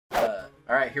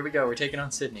Alright, here we go. We're taking on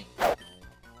Sydney.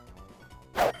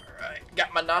 Alright.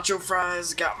 Got my nacho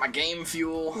fries, got my game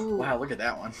fuel. Ooh. Wow, look at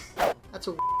that one. That's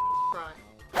a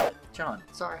fry. John.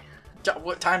 Sorry. John,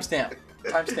 what? Timestamp.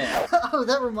 Timestamp. Oh,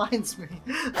 that reminds me.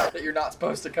 That you're not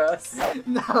supposed to cuss?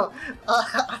 No.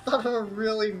 I thought of a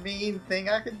really mean thing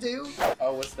I could do.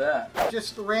 Oh, what's that?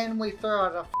 Just randomly throw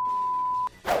out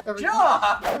a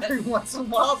John! every once in a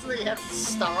while so they have to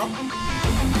stop.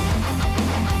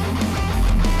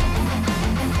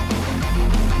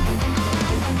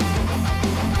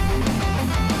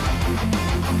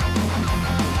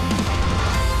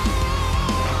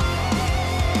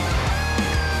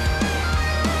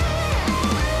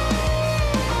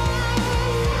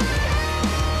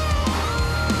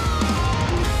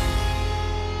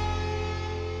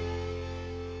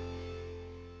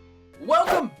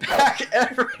 Welcome back,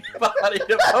 everybody,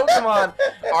 to Pokemon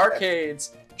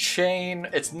Arcade's Chain.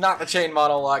 It's not the Chain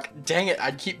Model Lock. Dang it,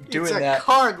 I keep doing that.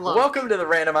 Cardlocke. Welcome to the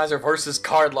Randomizer versus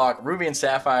Cardlocke, Ruby and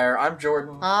Sapphire. I'm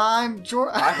Jordan. I'm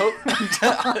Jordan. I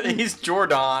hope he's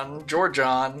Jordan.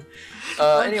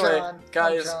 Anyway, John.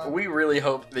 guys, John. we really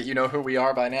hope that you know who we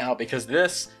are by now because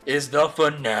this is the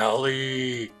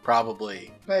finale,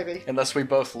 probably. Maybe. Unless we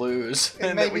both lose,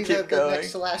 And then we maybe keep the going.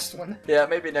 next to last one. Yeah,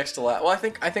 maybe next to last. Well,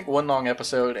 I think one long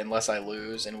episode, unless I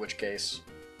lose, in which case,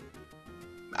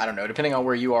 I don't know. Depending on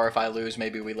where you are, if I lose,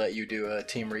 maybe we let you do a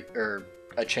or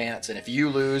a chance, and if you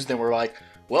lose, then we're like,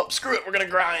 well, screw it, we're gonna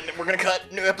grind, we're gonna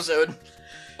cut new episode.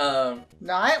 No,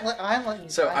 I ain't letting you.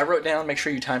 So grind. I wrote down. Make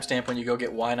sure you timestamp when you go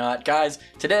get Why Not, guys.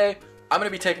 Today I'm gonna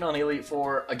be taking on the Elite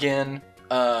Four again.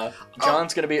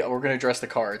 John's gonna be. We're gonna address the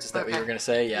cards. Is that what you were gonna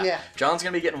say? Yeah. Yeah. John's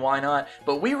gonna be getting Why Not.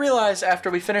 But we realized after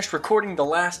we finished recording the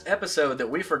last episode that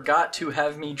we forgot to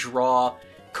have me draw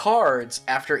cards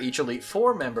after each Elite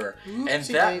Four member, and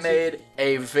Oopsie that daisy. made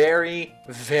a very,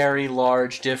 very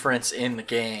large difference in the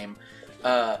game.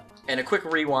 And a quick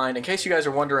rewind, in case you guys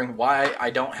are wondering why I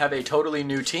don't have a totally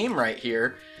new team right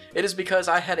here, it is because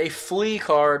I had a Flee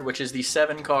card, which is the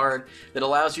 7 card that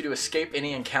allows you to escape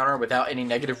any encounter without any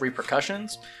negative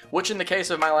repercussions, which in the case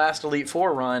of my last Elite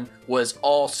Four run was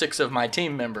all 6 of my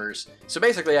team members. So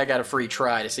basically I got a free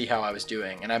try to see how I was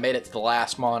doing, and I made it to the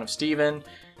last Mon of Steven.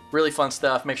 Really fun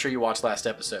stuff. Make sure you watch last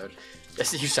episode.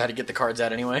 You decided to get the cards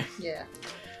out anyway. Yeah.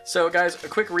 So guys, a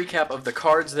quick recap of the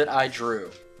cards that I drew.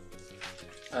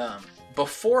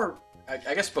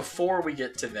 I guess before we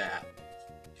get to that,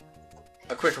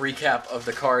 a quick recap of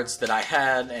the cards that I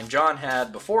had and John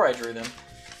had before I drew them.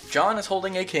 John is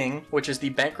holding a king, which is the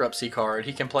bankruptcy card.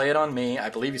 He can play it on me. I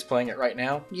believe he's playing it right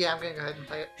now. Yeah, I'm gonna go ahead and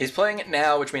play it. He's playing it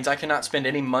now, which means I cannot spend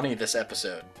any money this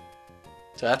episode.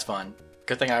 So that's fun.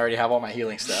 Good thing I already have all my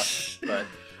healing stuff.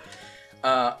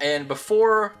 And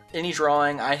before any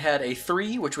drawing, I had a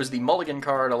 3, which was the mulligan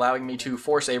card, allowing me to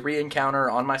force a re-encounter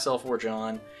on myself or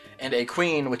John, and a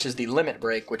queen, which is the limit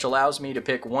break, which allows me to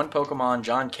pick one Pokemon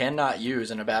John cannot use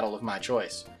in a battle of my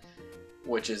choice.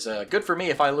 Which is good for me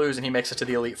if I lose and he makes it to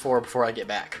the Elite Four before I get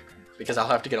back, because I'll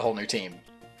have to get a whole new team.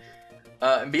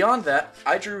 And beyond that,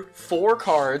 I drew 4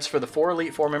 cards for the 4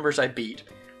 Elite Four members I beat,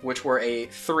 which were a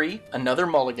 3, another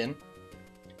mulligan,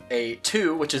 a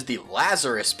 2, which is the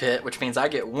Lazarus Pit, which means I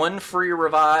get 1 free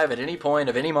revive at any point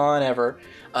of any Mon ever.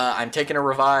 I'm taking a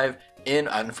revive in...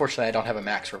 Unfortunately, I don't have a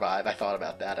max revive. I thought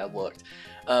about that. I looked.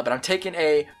 But I'm taking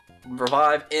a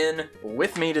revive in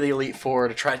with me to the Elite Four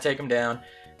to try to take them down.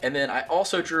 And then I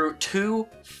also drew 2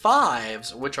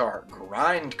 5s, which are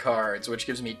grind cards, which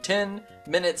gives me 10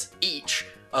 minutes each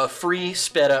of free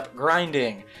sped-up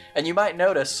grinding. And you might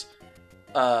notice...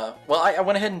 well, I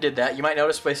went ahead and did that. You might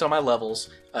notice based on my levels,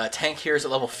 Tank here is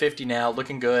at level 50 now,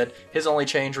 looking good. His only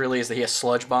change really is that he has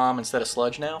Sludge Bomb instead of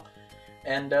Sludge now.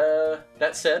 And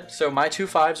that said, so my 2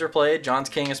 5s are played, John's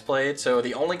King is played, so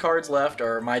the only cards left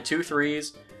are my 2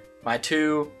 3s, my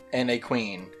 2, and a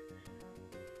Queen.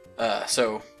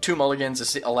 So 2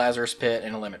 mulligans, a Lazarus Pit,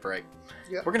 and a Limit Break.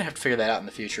 Yep. We're going to have to figure that out in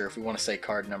the future if we want to say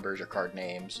card numbers or card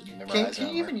names. And memorize Can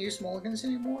them, you even use mulligans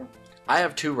anymore? I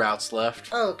have 2 routes left.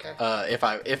 Oh, okay.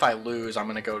 If I lose, I'm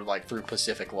gonna go like through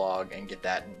Pacific Log and get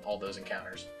that in all those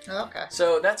encounters. Okay.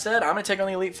 So that said, I'm gonna take on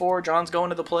the Elite Four. John's going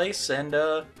to the place, and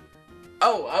I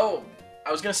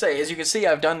was gonna say, as you can see,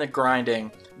 I've done the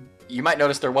grinding. You might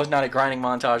notice there was not a grinding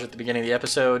montage at the beginning of the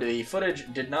episode. The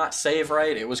footage did not save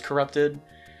right; it was corrupted.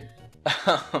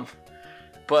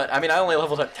 But I mean, I only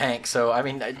leveled up Tank, so I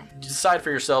mean, decide for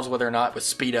yourselves whether or not with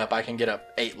speed up I can get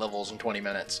up 8 levels in 20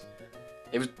 minutes.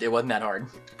 It wasn't that hard.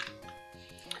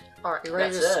 Alright, you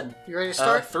ready to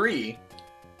start? 3,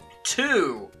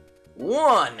 2,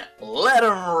 1, let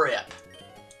 'em rip.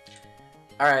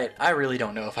 Alright, I really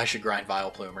don't know if I should grind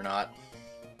Vileplume or not,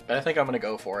 but I think I'm going to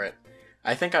go for it.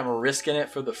 I think I'm risking it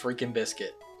for the freaking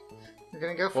biscuit. You're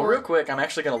gonna go for Well, it? real quick, I'm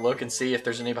actually gonna look and see if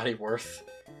there's anybody worth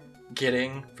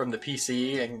getting from the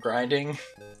PC and grinding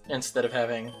instead of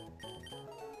having.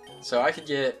 So I could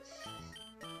get.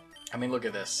 I mean, look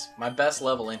at this. My best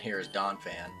level in here is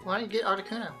Donphan. Why don't you get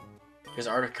Articuno? Because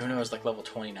Articuno is like level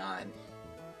 29.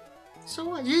 So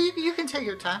what? You can take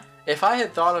your time. If I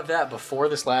had thought of that before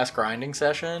this last grinding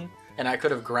session, and I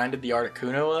could have grinded the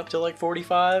Articuno up to like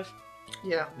 45,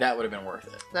 Yeah, that would have been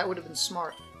worth it. that would have been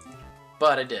smart.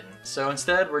 But I didn't. So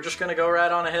instead, we're just going to go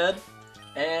right on ahead,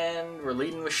 and we're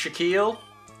leading with Shaquille.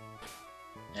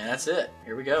 And that's it.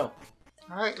 Here we go.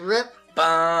 Alright, rip.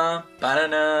 Ba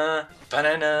banana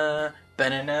banana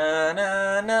banana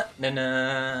na na na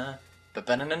na ba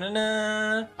banana na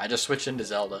na. I just switched into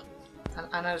Zelda.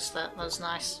 I noticed that. That was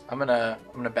nice. I'm gonna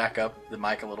back up the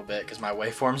mic a little bit because my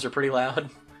waveforms are pretty loud.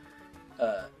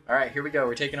 All right, here we go.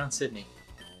 We're taking on Sydney.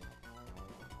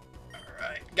 All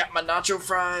right, got my nacho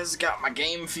fries. Got my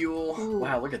game fuel. Ooh.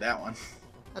 Wow, look at that one.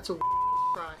 That's a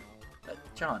fry.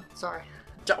 John. Sorry.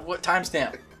 John, what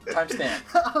timestamp? Timestamp.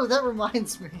 Oh, that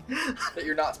reminds me. That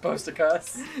you're not supposed to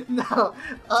cuss. No,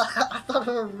 I thought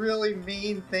of a really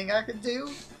mean thing I could do.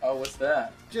 Oh, what's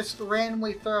that? Just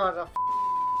randomly throw out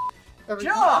a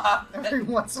John! every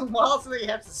once in a while so that you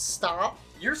have to stop.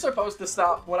 You're supposed to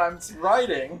stop when I'm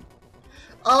writing.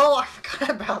 Oh, I forgot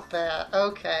about that.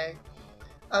 Okay.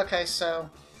 Okay, so...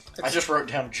 I just wrote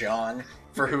down John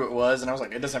for who it was, and I was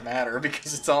like, it doesn't matter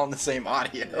because it's all in the same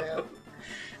audio. Yeah.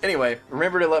 Anyway,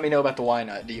 remember to let me know about the why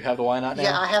not. Do you have the why not now?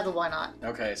 Yeah, I have the why not.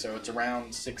 Okay, so it's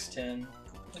around 6:10.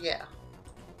 Yeah.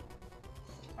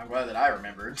 I'm glad that I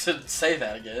remembered to say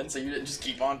that again, so you didn't just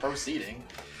keep on proceeding.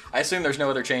 I assume there's no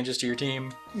other changes to your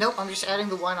team. Nope, I'm just adding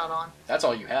the why not on. That's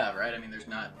all you have, right? I mean, there's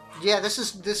not. Yeah, this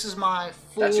is my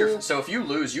full... That's your. So if you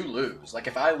lose, you lose. Like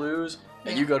if I lose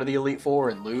and you go to the Elite Four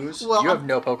and lose, Well, you have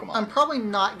no Pokemon. I'm probably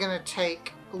not going to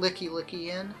take Licky Licky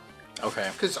in. Okay.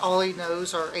 Because all he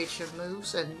knows are HM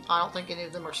moves, and I don't think any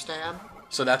of them are stab.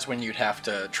 So that's when you'd have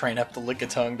to train up the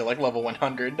Lickitung to like level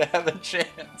 100 to have a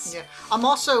chance. Yeah. I'm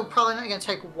also probably not going to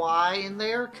take Y in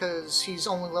there, because he's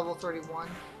only level 31.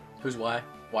 Who's Y?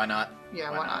 Why not?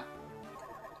 Yeah, why not?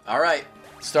 Alright,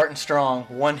 starting strong.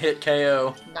 One hit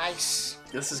KO. Nice.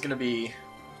 This is going to be...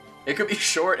 It could be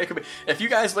short, it could be... If you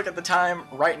guys look at the time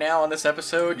right now on this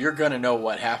episode, you're going to know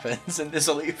what happens in this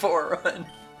Elite Four run.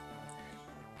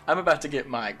 I'm about to get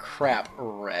my crap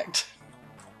wrecked.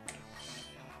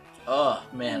 Oh,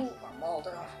 man. Ooh,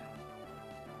 Armaldo.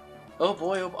 Oh,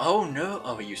 boy. Oh, no.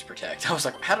 Oh, he used Protect. I was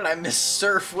like, how did I miss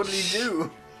Surf? What did he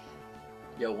do?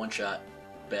 Yo, one shot.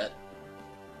 Bet.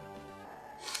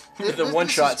 The one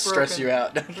shot stress you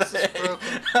out, don't This they? is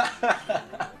broken.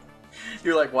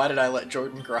 You're like, why did I let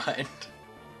Jordan grind?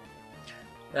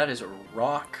 That is a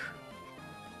rock.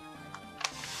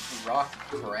 Rock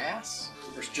grass?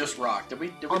 There's just rock. Did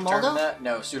we determine Armaldo? that?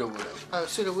 No, Sudowoodo. Oh,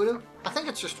 Sudowoodo? I think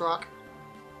it's just rock.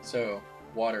 So,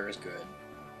 water is good.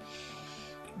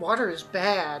 Water is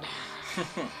bad.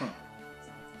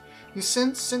 You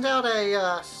send out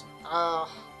a,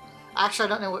 actually I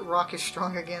don't know what rock is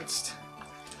strong against.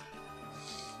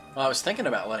 Well, I was thinking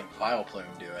about letting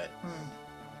Vileplume do it.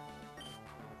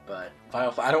 But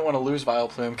I don't want to lose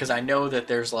Vileplume because I know that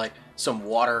there's like some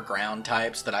water ground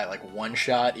types that I like one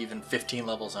shot even 15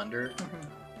 levels under.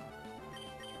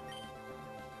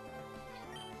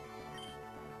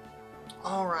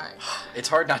 Alright. It's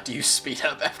hard not to use speed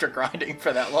up after grinding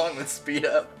for that long with speed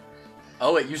up.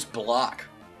 Oh, it used block.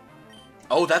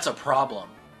 Oh, that's a problem.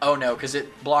 Oh no, because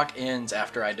block ends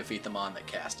after I defeat the mon that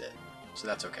cast it. So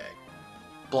that's okay.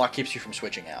 Block keeps you from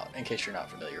switching out, in case you're not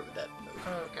familiar with that move.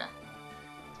 Okay.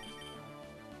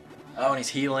 Oh, and he's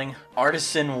healing.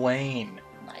 Artisan Wayne.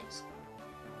 Nice.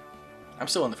 I'm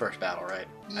still in the first battle, right?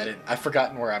 Yeah. I've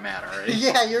forgotten where I'm at already.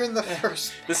 Yeah, you're in the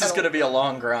first. This is gonna be a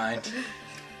long grind.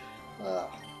 Oh,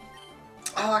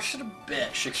 I should have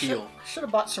Bet Shaquille. should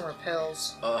have bought some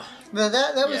repels. Ugh. No,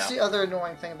 that was Yeah. the other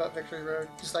annoying thing about Victory Road,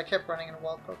 is I kept running into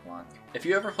wild Pokemon. If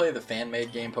you ever play the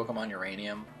fan-made game Pokemon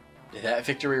Uranium, that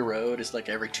Victory Road is like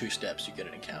every 2 steps you get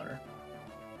an encounter.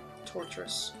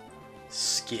 Torturous.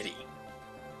 Skitty.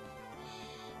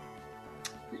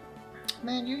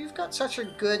 Man, you've got such a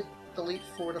good Elite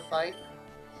Four to fight.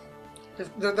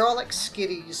 They're all like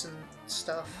skitties and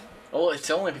stuff. Well, it's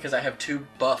only because I have 2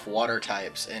 buff water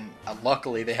types, and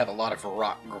luckily they have a lot of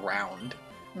rock ground.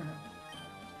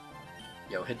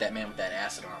 Yo, hit that man with that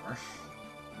acid armor.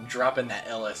 I'm dropping that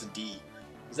LSD.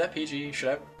 Is that PG?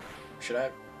 Should I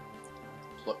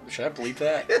bleep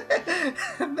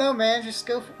that? No, man, just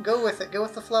go with it. Go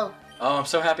with the flow. Oh, I'm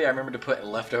so happy I remembered to put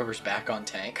leftovers back on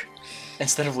tank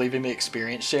instead of leaving the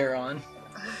experience share on.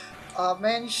 Oh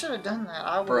man, you should have done that.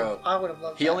 I would have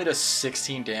loved that. He only does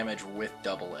 16 damage with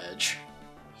double edge.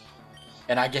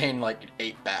 And I gain like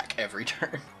 8 back every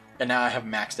turn. And now I have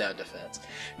maxed out defense.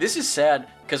 This is sad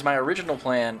because my original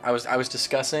plan, I was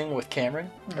discussing with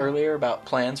Cameron earlier about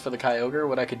plans for the Kyogre,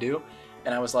 what I could do.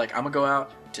 And I was like, I'm going to go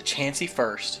out to Chansey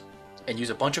first and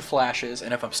use a bunch of flashes.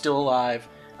 And if I'm still alive,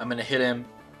 I'm going to hit him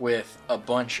with a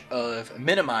bunch of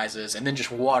minimizes and then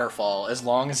just waterfall as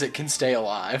long as it can stay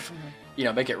alive. You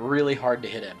know, make it really hard to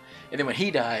hit him. And then when he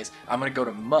dies, I'm going to go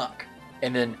to Muck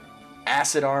and then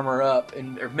acid armor up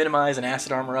or minimize and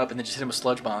acid armor up and then just hit him with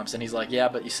sludge bombs. And he's like, yeah,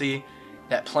 but you see,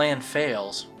 that plan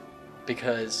fails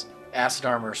because acid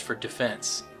armor is for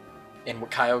defense and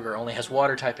Kyogre only has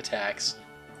water type attacks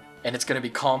and it's going to be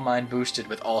Calm Mind boosted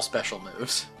with all special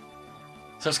moves.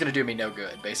 So it's going to do me no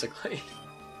good, basically.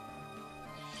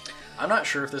 I'm not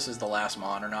sure if this is the last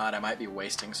Mon or not. I might be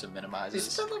wasting some minimizes.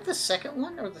 Is that like the second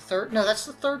one or the third? No, that's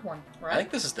the third one, right? I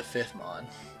think this is the 5th Mon.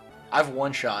 I've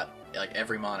one-shot like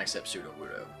every Mon except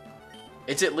Sudowoodo.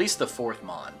 It's at least the 4th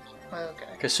Mon. Okay.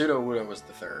 Because Sudowoodo was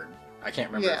the 3rd. I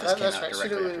can't remember if this came out directly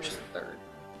Sudowoodo after was the 3rd.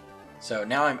 So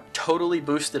now I'm totally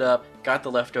boosted up, got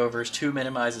the leftovers, 2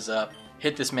 minimizes up,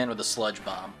 hit this man with a sludge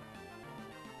bomb.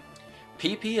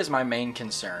 PP is my main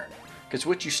concern. Because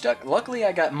what you stuck... Luckily,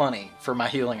 I got money for my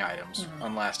healing items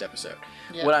on last episode.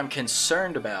 Yeah. What I'm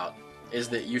concerned about is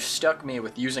that you stuck me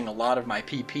with using a lot of my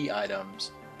PP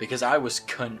items because I was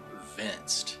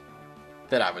convinced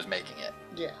that I was making it.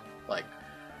 Yeah. Like,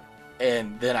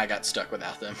 and then I got stuck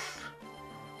without them.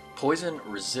 Poison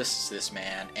resists this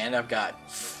man, and I've got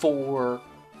 6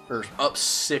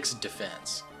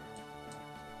 defense.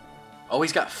 Oh,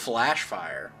 he's got Flash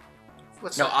Fire.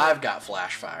 I've got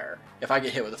Flash Fire. If I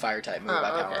get hit with a fire type move, I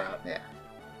power up. Yeah.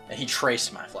 And he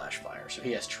traced my Flash Fire, so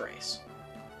he has Trace.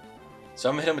 So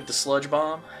I'm gonna hit him with the Sludge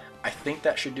Bomb. I think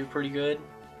that should do pretty good.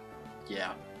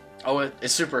 Yeah. Oh,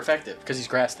 it's super effective because he's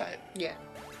Grass type. Yeah.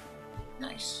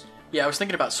 Nice. Yeah, I was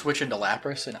thinking about switching to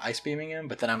Lapras and Ice Beaming him,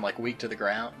 but then I'm like weak to the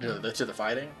ground, to the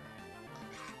fighting.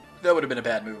 That would have been a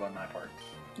bad move on my part.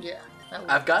 Yeah.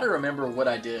 I've got to remember what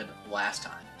I did last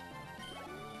time.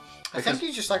 I think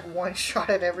you just like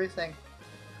one-shot at everything.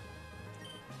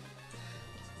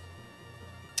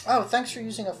 Oh, thanks for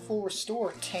using a full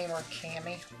restore, Tamer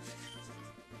Cammy.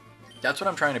 That's what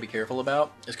I'm trying to be careful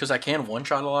about, is because I can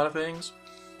one-shot a lot of things,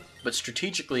 but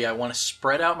strategically I want to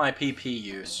spread out my PP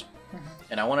use,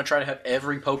 and I want to try to have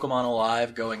every Pokemon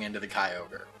alive going into the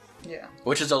Kyogre. Yeah.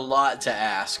 Which is a lot to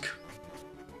ask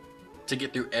to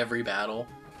get through every battle,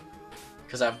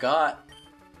 because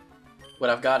what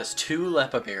I've got is 2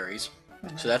 Lepa Berries,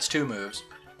 so that's 2 moves.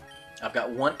 I've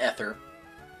got 1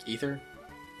 Ether.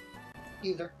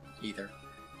 Ether.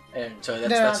 And so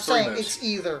that's 3 moves. It's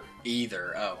either.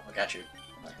 Either. Oh, I got you.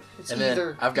 It's and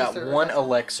either. Then I've got either 1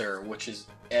 Elixir, which is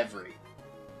every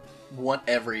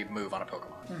move on a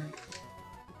Pokemon.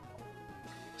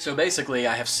 So basically,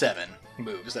 I have 7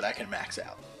 moves that I can max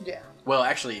out. Yeah. Well,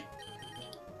 actually,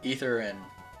 Ether and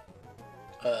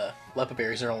Lepa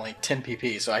Berries are only 10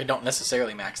 PP, so I don't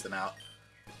necessarily max them out.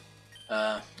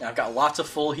 I've got lots of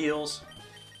full heals.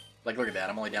 Like, look at that,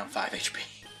 I'm only down 5 HP.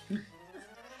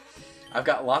 I've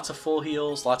got lots of full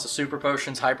heals, lots of super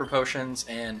potions, hyper potions,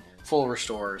 and full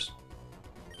restores.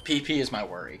 PP is my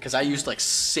worry, because I used like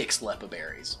 6 Lepa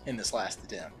Berries in this last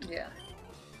attempt. Yeah.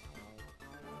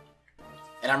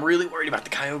 And I'm really worried about the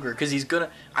Kyogre, because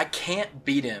I can't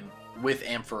beat him with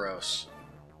Ampharos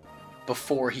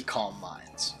before he Calm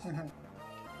Minds.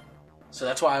 So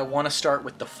that's why I want to start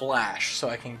with the Flash, so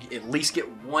I can at least get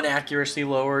 1 accuracy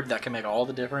lowered. That can make all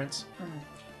the difference.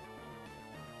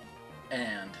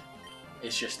 And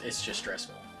it's just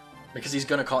stressful because he's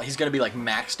gonna be like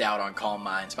maxed out on Calm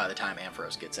Minds by the time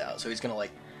Ampharos gets out. So he's gonna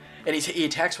and he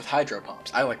attacks with Hydro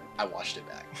Pumps. I watched it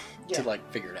back to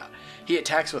figure it out. He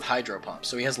attacks with Hydro Pumps,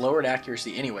 so he has lowered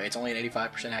accuracy anyway. It's only an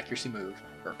 85% accuracy move,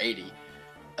 or 80.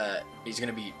 He's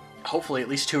gonna be hopefully at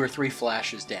least 2 or 3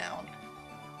 flashes down.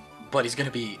 But he's going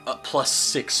to be a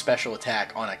 +6 special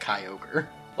attack on a Kyogre.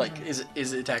 Like,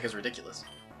 his attack is ridiculous.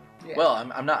 Yeah.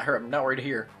 Well, I'm not hurt. I'm not worried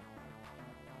here.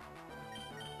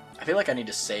 I feel like I need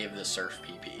to save the Surf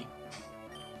PP.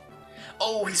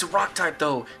 Oh, he's a Rock type,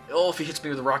 though. Oh, if he hits me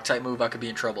with a Rock type move, I could be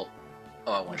in trouble.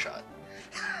 Oh, I one-shot.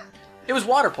 It was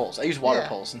Water Pulse. I used Water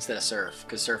Pulse instead of Surf,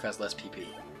 because Surf has less PP.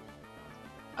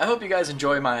 I hope you guys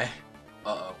enjoy my...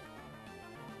 Uh-oh.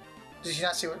 Did you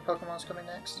not see what Pokemon's coming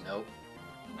next? Nope.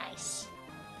 Nice.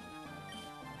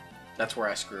 That's where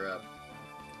I screw up.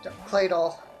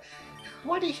 Claydol.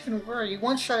 Why do you even worry? You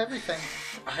one-shot everything.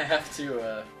 I have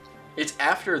to, It's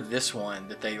after this one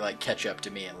that they, catch up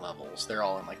to me in levels. They're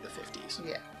all in, the 50s.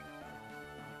 Yeah.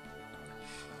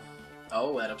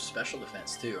 Oh, at a special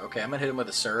defense too. Okay, I'm gonna hit him with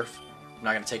a surf. I'm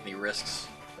not gonna take any risks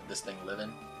with this thing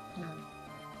living. Mm.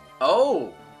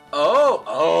 Oh! Oh!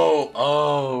 Oh!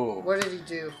 Oh! What did he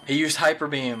do? He used Hyper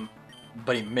Beam,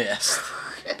 but he missed.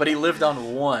 But he lived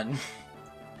on 1.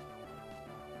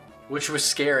 Which was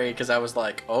scary, because I was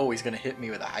like, oh, he's gonna hit me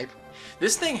with a Hyper...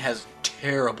 This thing has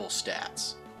terrible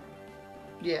stats.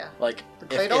 Yeah. Like, The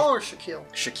Claydol or Shaquille?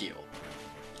 Shaquille.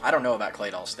 I don't know about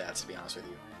Claydol's stats, to be honest with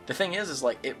you. The thing is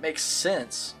like, it makes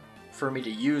sense for me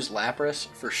to use Lapras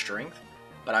for strength,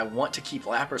 but I want to keep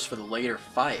Lapras for the later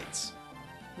fights.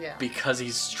 Yeah. Because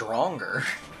he's stronger.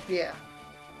 Yeah.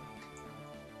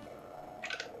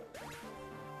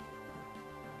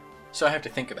 So I have to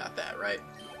think about that, right?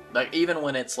 Like, even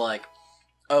when it's like,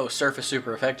 oh, Surf is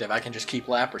super effective, I can just keep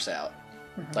Lapras out.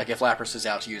 Mm-hmm. Like, if Lapras is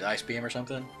out to use Ice Beam or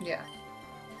something. Yeah.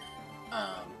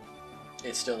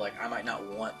 It's still like, I might not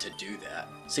want to do that.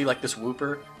 See, like this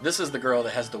Wooper? This is the girl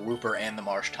that has the Wooper and the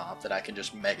Marsh Tomp that I can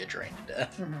just Mega Drain to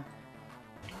death. Mm-hmm.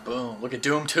 Boom. Look at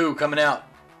Doom 2 coming out.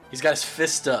 He's got his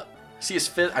fist up. See his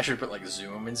fist? I should put like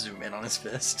zoom and zoom in on his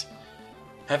fist.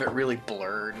 Have it really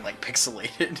blurred and like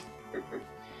pixelated.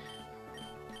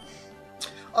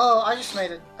 Oh, I just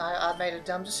made I made a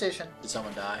dumb decision. Did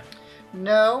someone die?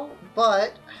 No,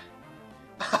 but...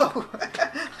 Oh,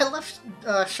 I left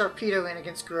Sharpedo in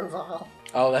against Grovyle.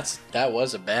 Oh, that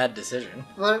was a bad decision.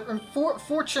 But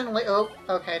fortunately... Oh,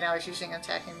 okay, now he's using an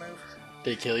attacking move.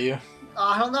 Did he kill you?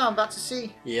 I don't know, I'm about to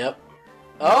see. Yep.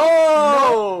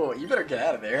 Oh! No. You better get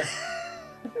out of there.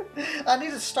 I need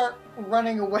to start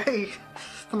running away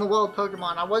from the wild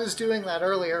Pokemon. I was doing that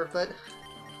earlier, but...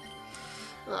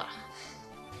 Ugh.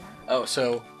 Oh,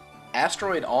 so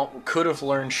Asteroid could have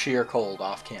learned Sheer Cold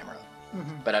off camera.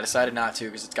 Mm-hmm. But I decided not to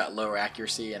because it's got lower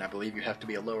accuracy, and I believe you have to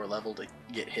be a lower level to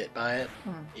get hit by it,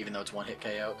 even though it's one hit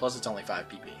KO. Plus, it's only 5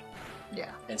 PP.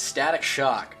 Yeah. And Static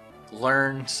Shock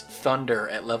learns Thunder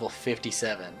at level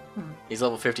 57. He's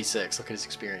level 56. Look at his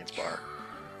experience bar.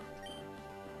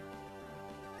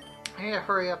 I need to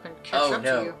hurry up and catch up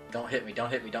to you. Don't hit me! Don't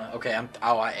hit me! Don't. Okay,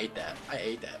 Oh, I ate that. I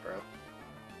ate that, bro.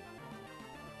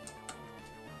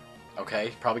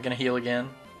 Okay, probably gonna heal again.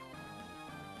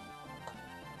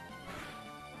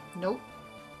 Nope.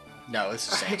 No,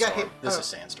 this is Sandstorm. This is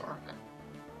Sandstorm.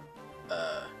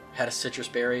 Had a Citrus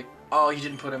Berry. Oh, you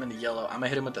didn't put him in the yellow. I'm gonna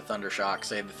hit him with the Thunder Shock,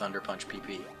 save the Thunder Punch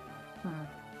PP.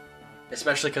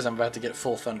 Especially because I'm about to get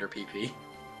full Thunder PP.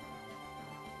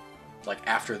 Like,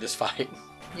 after this fight.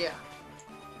 Yeah.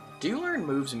 Do you learn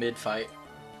moves mid-fight?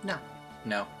 No.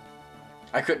 No.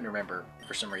 I couldn't remember,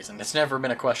 for some reason. It's never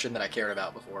been a question that I cared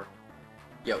about before.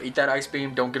 Yo, eat that Ice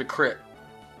Beam, don't get a crit.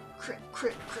 Crit,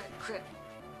 crit, crit, crit.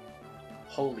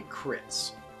 Holy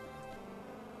crits.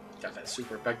 Got that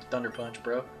super effective Thunder Punch,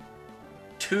 bro.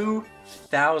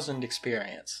 2,000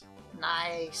 experience.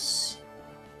 Nice.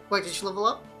 Wait, did you level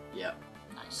up? Yep.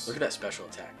 Nice. Look at that special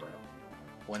attack, bro.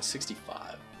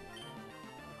 165.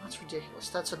 That's ridiculous.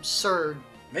 That's absurd.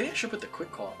 Maybe I should put the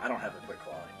Quick Claw. I don't have a Quick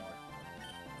Claw anymore.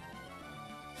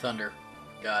 Thunder.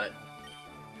 Got it.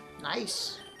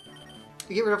 Nice.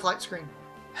 You get rid of Light Screen.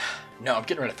 No, I'm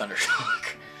getting rid of Thunder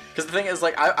Shock. Because the thing is,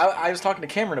 like, I was talking to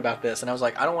Cameron about this, and I was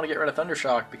like, I don't want to get rid of Thunder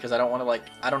Shock because I don't want to, like,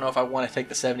 I don't know if I want to take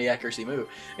the 70 accuracy move.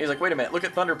 And he's like, wait a minute, look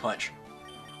at Thunder Punch.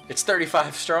 It's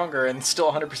 35 stronger and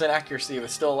still 100% accuracy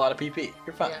with still a lot of PP.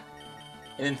 You're fine. Yeah.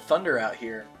 And then Thunder out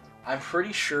here, I'm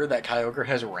pretty sure that Kyogre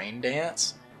has Rain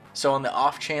Dance. So on the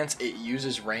off chance it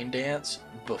uses Rain Dance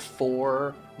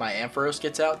before my Ampharos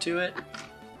gets out to it,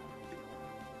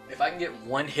 if I can get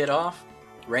one hit off,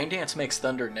 Rain Dance makes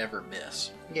Thunder never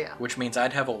miss. Yeah. Which means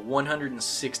I'd have a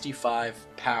 165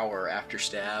 power after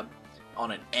stab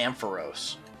on an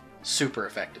Ampharos. Super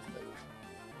effective move.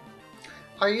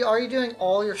 Are you doing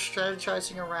all your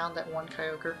strategizing around that one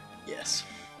Kyogre? Yes.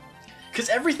 Because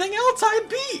everything else I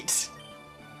beat!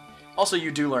 Also,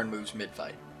 you do learn moves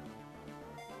mid-fight.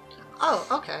 Oh,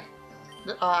 okay.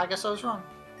 I guess I was wrong.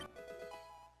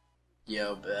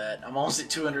 Yo, bet. I'm almost at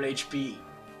 200 HP.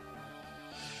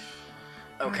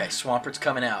 Okay, Swampert's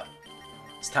coming out.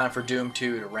 It's time for Doom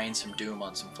 2 to rain some doom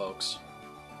on some folks.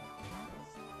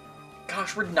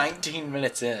 Gosh, we're 19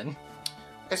 minutes in.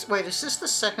 Wait, is this the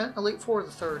second Elite Four or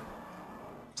the third?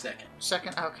 Second.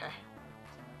 Second, okay.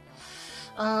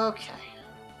 Okay.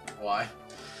 Why?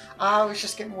 I was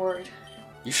just getting worried.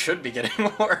 You should be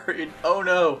getting worried. Oh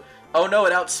no. Oh no,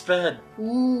 it outsped.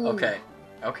 Ooh. Okay.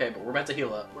 Okay, but we're about to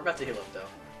heal up. We're about to heal up though.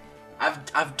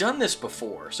 I've done this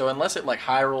before, so unless it like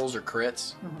high rolls or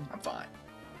crits, I'm fine.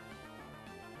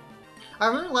 I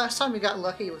remember last time you got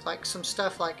lucky with like some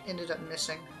stuff like ended up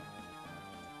missing.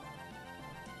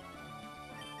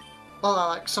 Well,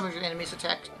 like some of your enemies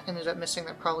attacked ended up missing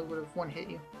that probably would have one hit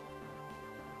you.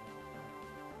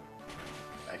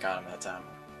 that got him that time.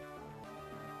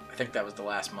 I think that was the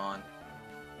last Mon.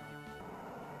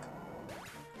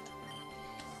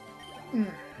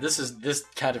 This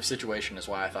kind of situation is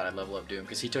why I thought I'd level up Doom,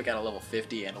 because he took out a level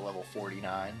 50 and a level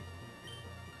 49.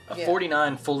 A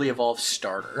 49 fully evolved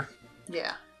starter.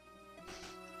 Yeah.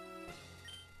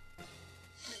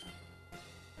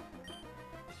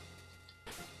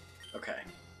 Okay.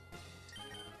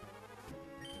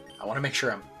 I want to make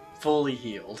sure I'm fully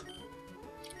healed.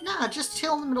 Nah, just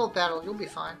heal in the middle of battle. You'll be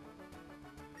fine.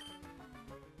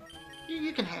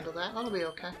 You can handle that. That'll be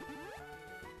okay.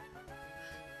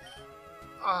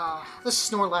 This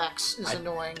Snorlax is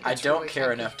annoying. I don't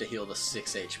care enough to heal the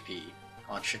 6 HP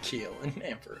on Shaquille and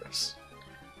Ampharos.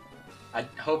 I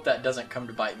hope that doesn't come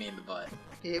to bite me in the butt.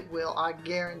 It will. I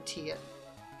guarantee it.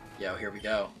 Yo, here we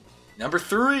go. Number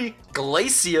 3,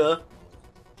 Glacia.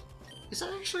 Is that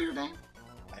actually your name?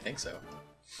 I think so.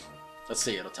 Let's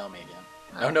see. It'll tell me again.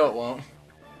 Oh, no, it won't.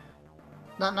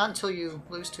 Not until you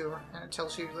lose to her, and it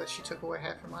tells you that she took away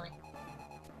half your money.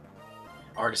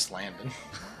 Artist Landon.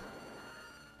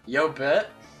 Yo,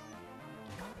 bet.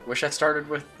 Wish I started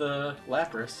with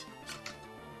Lapras.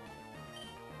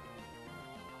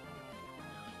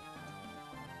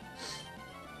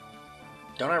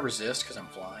 Don't I resist because I'm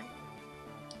flying?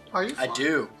 Are you flying? I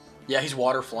do. Yeah, he's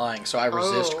water flying, so I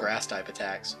resist grass type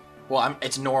attacks. Well,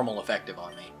 it's normal effective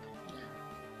on me.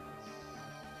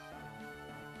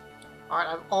 Alright,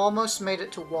 I've almost made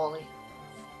it to Wally.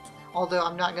 Although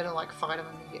I'm not gonna like fight him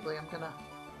immediately. I'm gonna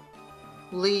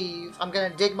leave. I'm gonna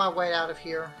dig my way out of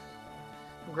here.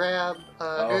 Grab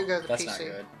go to the that's PC. Not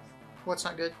good. What's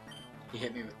not good? He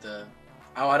hit me with the...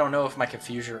 Oh, I don't know if my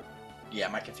confusion... Yeah,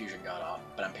 my confusion got off,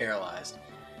 but I'm paralyzed.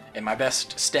 And my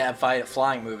best stab fight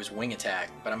flying move is wing attack,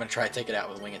 but I'm gonna try to take it out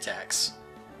with wing attacks.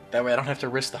 That way I don't have to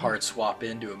risk the hard swap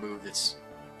into a move that's...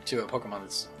 to a Pokemon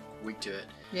that's weak to it.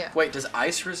 Yeah. Wait, does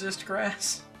ice resist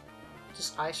grass?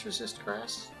 Does ice resist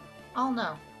grass? Oh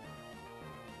no.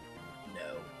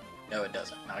 No, it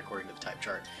doesn't. Not according to the type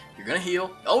chart. You're gonna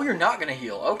heal. Oh, you're not gonna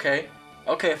heal. Okay.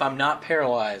 Okay, if I'm not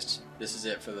paralyzed, this is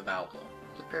it for the Valpo.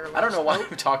 I don't know why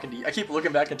I'm talking to you. I keep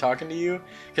looking back and talking to you,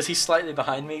 because he's slightly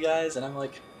behind me, guys, and I'm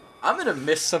like, I'm gonna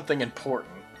miss something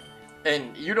important.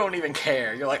 And you don't even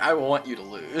care. You're like, I want you to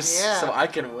lose, so I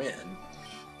can win.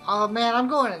 Oh man, I'm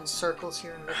going in circles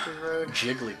here in Victory Road.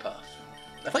 Jigglypuff.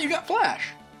 I thought you got Flash.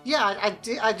 Yeah,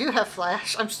 I do have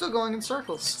Flash. I'm still going in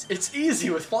circles. It's easy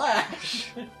with Flash.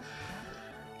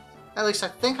 At least I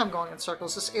think I'm going in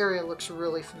circles. This area looks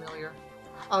really familiar.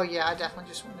 Oh yeah, I definitely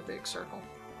just went in a big circle.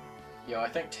 Yo, I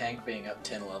think Tank being up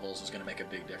 10 levels is going to make a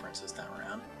big difference this time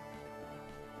around.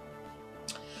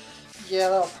 Yeah,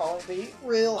 that'll probably be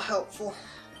real helpful.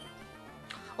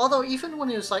 Although, even when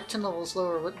he was like 10 levels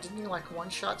lower, didn't he like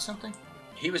one-shot something?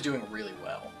 He was doing really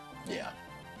well. Yeah.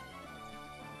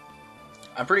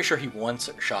 I'm pretty sure he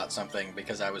one-shot something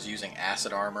because I was using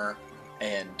Acid Armor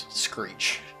and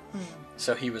Screech.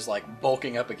 So he was like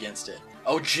bulking up against it.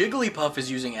 Oh, Jigglypuff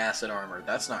is using Acid Armor.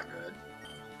 That's not good.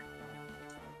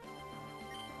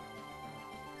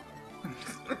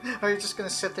 Are you just going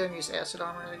to sit there and use Acid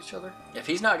Armor at each other? If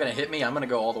he's not going to hit me, I'm going to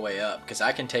go all the way up, because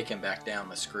I can take him back down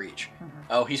with Screech.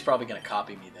 Oh, he's probably going to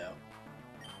copy me, though.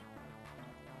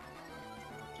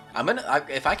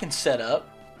 If I can set up,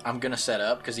 I'm going to set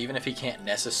up, because even if he can't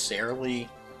necessarily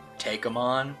take him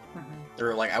on,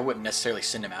 or like I wouldn't necessarily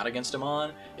send him out against him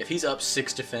on, if he's up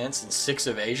 6 defense and 6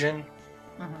 evasion,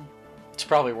 it's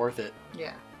probably worth it.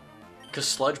 Yeah. Because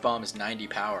Sludge Bomb is 90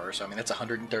 power, so I mean, that's a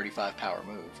 135 power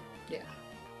move. Yeah.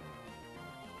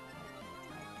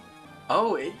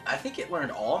 Oh, I think it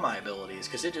learned all my abilities,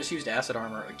 because it just used Acid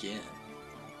Armor again.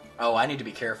 Oh, I need to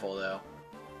be careful, though.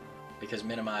 Because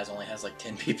Minimize only has like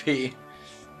 10 PP.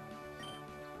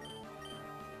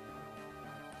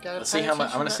 Let's see how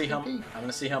much. I'm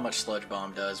gonna see how much Sludge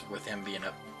Bomb does with him being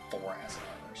up 4 Acid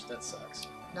Armors. That sucks.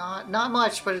 Not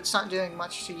much, but it's not doing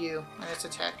much to you, and its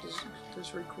attack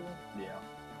is really cool. Yeah.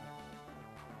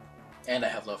 And I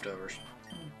have leftovers.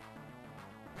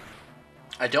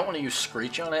 I don't want to use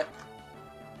Screech on it,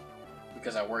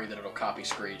 because I worry that it'll copy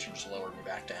Screech and just lower me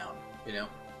back down, you know?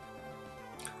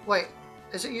 Wait,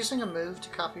 is it using a move to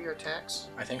copy your attacks?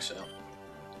 I think so.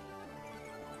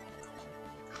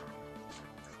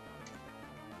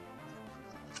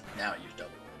 Now it used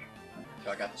double edge.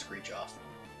 So I got the Screech off.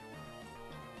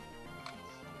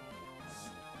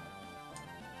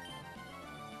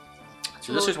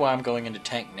 So this is why I'm going into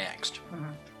Tank next.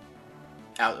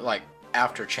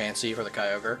 After Chansey for the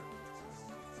Kyogre.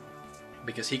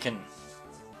 Because he can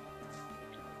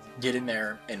get in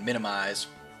there and minimize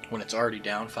when it's already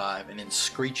down 5 and then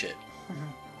Screech it.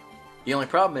 The only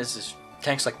problem is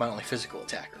Tank's like my only physical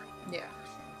attacker. Yeah.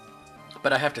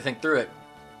 But I have to think through it.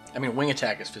 I mean, wing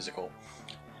attack is physical.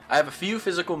 I have a few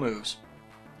physical moves,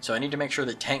 so I need to make sure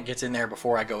that tank gets in there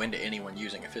before I go into anyone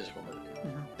using a physical move.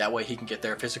 That way he can get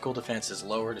their physical defense as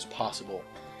lowered as possible.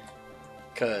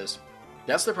 Because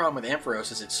that's the problem with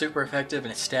Ampharos, is it's super effective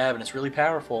and it's stab and it's really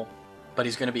powerful, but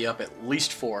he's going to be up at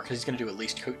least 4, because he's going to do at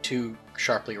least 2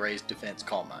 sharply raised defense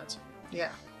calm mines.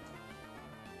 Yeah.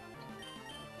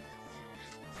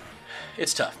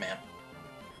 It's tough, man.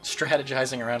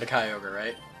 Strategizing around a Kyogre,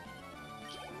 right?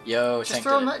 Yo,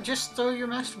 just throw your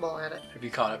Master Ball at it. Have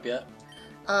you caught up yet?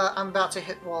 I'm about to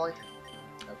hit Wally.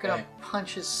 Okay. Gonna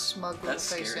punch his smug little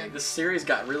That's face scary. in. This series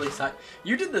got really tight.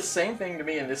 You did the same thing to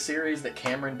me in this series that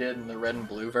Cameron did in the Red and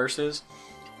Blue versus,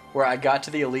 where I got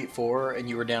to the Elite Four and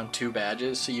you were down 2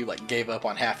 badges, so you like gave up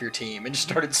on half your team and just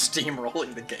started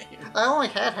steamrolling the game. I only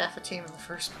had half a team in the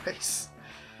first place.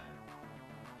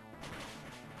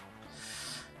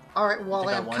 Alright,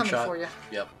 Wally, I'm coming for you.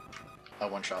 Yep. I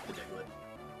one-shot the Diglett.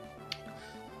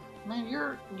 Man,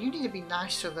 you need to be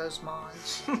nice to those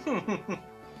mons.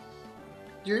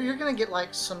 You're gonna get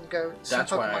like some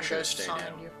That's why I Pokemon should have ghosts stayed on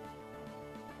in. you.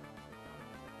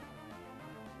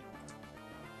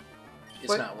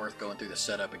 It's not worth going through the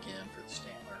setup again for the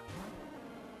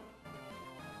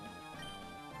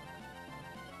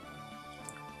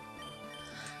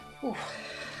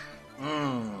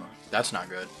Stantler. That's not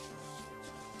good.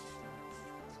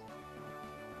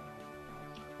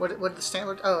 What did the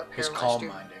Stantler? Oh, His calm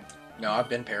minding. No, I've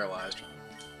been paralyzed.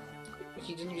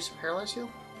 He didn't use a paralyze heal?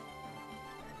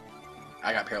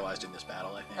 I got paralyzed in this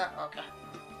battle, I think. Okay.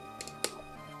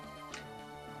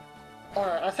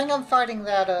 Alright, I think I'm fighting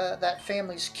that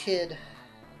family's kid.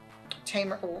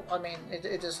 Tamer. Well, I mean,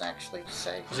 it doesn't actually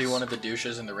say. Was he one of the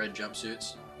douches in the red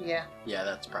jumpsuits? Yeah. Yeah,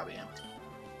 that's probably him.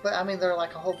 But I mean, there are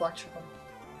like a whole bunch of them.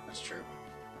 That's true.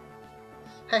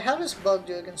 Hey, how does Bug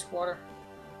do against water?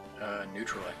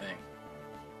 Neutral, I think.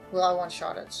 Well, I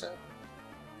one-shot it, so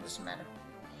it doesn't matter.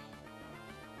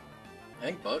 I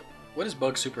think Bug. What is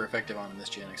Bug super effective on in this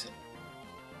Gen X?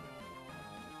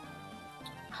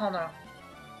 I don't know.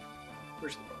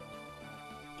 Where's the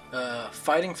Bug?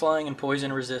 Fighting, flying, and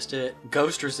poison resist it.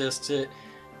 Ghost resists it.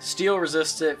 Steel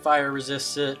resists it. Fire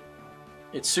resists it.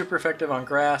 It's super effective on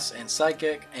grass and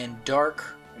psychic and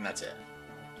dark, and that's it.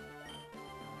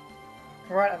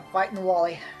 Alright, I'm fighting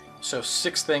Wally. So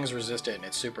 6 things resist it, and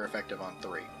it's super effective on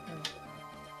 3.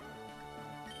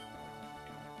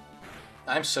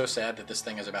 I'm so sad that this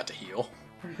thing is about to heal.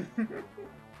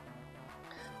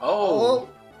 Oh!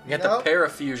 You get the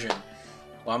Parafusion.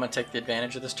 Well, I'm going to take the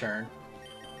advantage of this turn.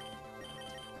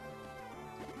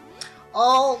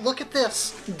 Oh, look at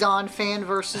this. Don fan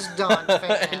versus Don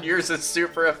fan. And yours is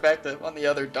super effective on the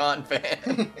other Don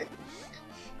fan.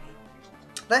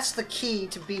 That's the key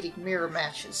to beating mirror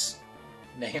matches.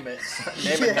 Name it.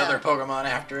 Name another Pokemon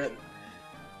after it.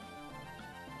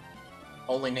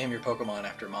 Only name your Pokemon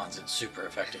after mons it's super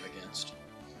effective against.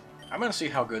 I'm going to see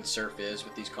how good Surf is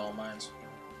with these Calm Mines.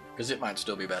 Because it might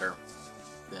still be better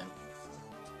than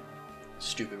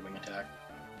stupid Wing Attack.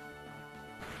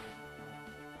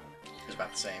 It's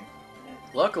about the same.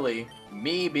 Luckily,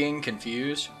 me being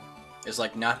confused is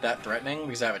like not that threatening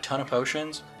because I have a ton of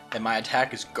potions and my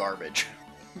attack is garbage.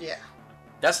 Yeah.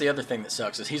 That's the other thing that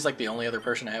sucks, is he's like the only other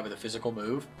person I have with a physical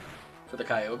move for the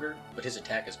Kyogre, but his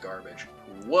attack is garbage.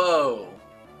 Whoa!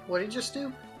 What did he just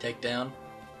do? Takedown.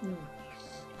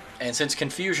 And since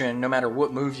Confusion, no matter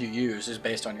what move you use, is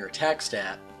based on your attack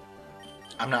stat,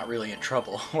 I'm not really in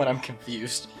trouble when I'm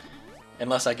confused.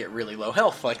 Unless I get really low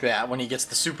health like that when he gets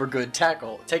the super good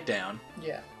takedown.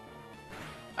 Yeah.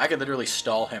 I could literally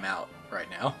stall him out right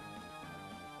now.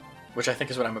 Which I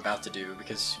think is what I'm about to do,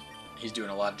 because he's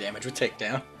doing a lot of damage with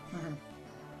takedown.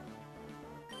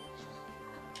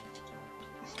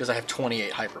 Because I have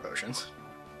 28 Hyper Potions.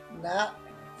 Not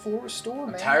full restore,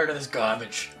 man. I'm tired of this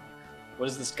garbage. What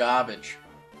is this garbage?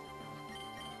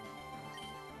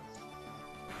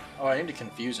 Oh, I need to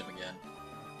confuse him again.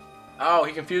 Oh,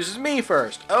 he confuses me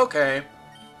first. Okay.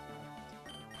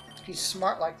 He's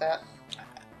smart like that.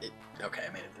 Okay,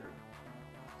 I made it through.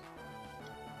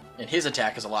 And his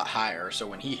attack is a lot higher, so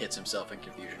when he hits himself in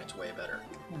confusion, it's way better.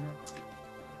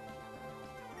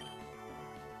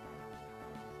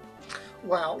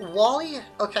 Wow, Wally.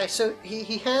 Okay, so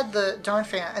he had the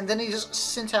Darnfan, and then he just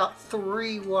sent out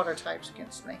 3 water types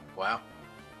against me. Wow.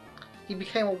 He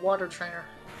became a water trainer.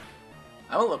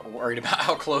 I'm a little worried about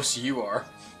how close you are,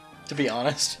 to be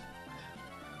honest.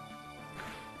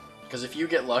 Because if you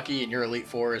get lucky and your Elite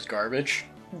Four is garbage,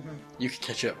 you can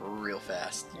catch up real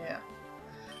fast. Yeah.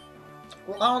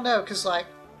 Well, I don't know, because, like,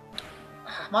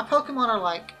 my Pokemon are,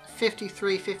 like,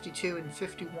 53, 52, and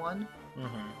 51,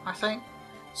 I think.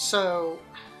 So,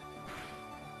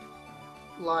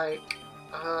 like,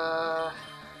 I'm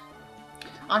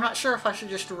not sure if I should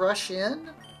just rush in,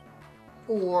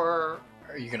 or...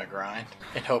 Are you gonna grind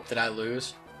and hope that I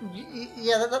lose?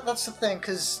 Yeah, that's the thing,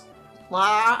 because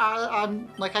I'm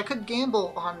like, I could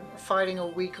gamble on fighting a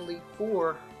weak Elite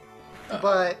Four,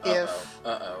 but if...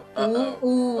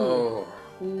 Ooh.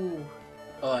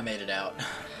 Oh, I made it out.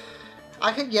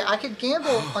 I could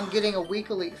gamble on getting a weak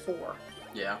Elite Four.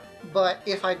 Yeah. But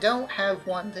if I don't have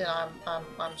one, then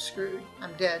I'm screwed.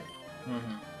 I'm dead.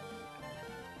 Mm-hmm.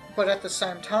 But at the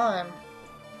same time,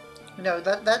 you know,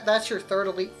 that's your third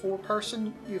Elite Four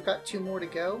person. You've got 2 more to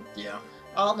go. Yeah.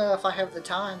 I don't know if I have the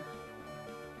time.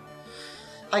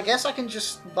 I guess I can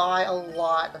just buy a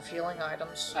lot of healing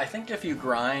items. I think if you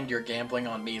grind, you're gambling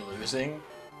on me losing.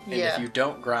 And Yeah. if you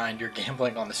don't grind, you're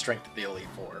gambling on the strength of the Elite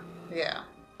Four. Yeah.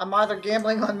 I'm either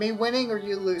gambling on me winning or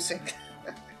you losing.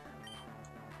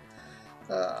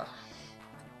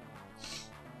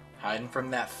 Hiding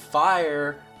from that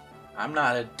fire. I'm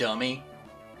not a dummy.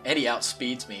 Eddie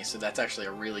outspeeds me, so that's actually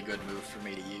a really good move for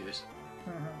me to use.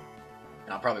 Mm-hmm.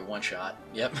 And I'll probably one-shot.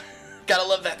 Yep. Gotta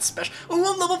love that special.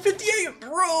 Oh, I'm level 58,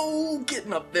 bro!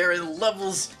 Getting up there in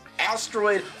levels.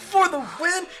 Asteroid for the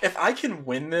win! If I can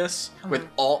win this with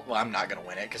all... Well, I'm not gonna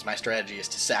win it, because my strategy is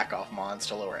to sack off mons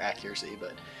to lower accuracy,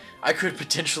 but I could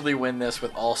potentially win this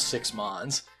with all 6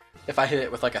 mons. If I hit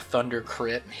it with like a thunder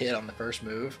crit and hit on the first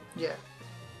move. Yeah.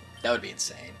 That would be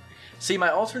insane. See,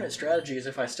 my alternate strategy is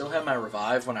if I still have my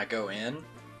revive when I go in,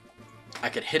 I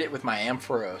could hit it with my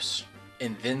Ampharos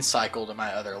and then cycle to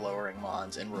my other lowering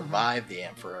mons and revive the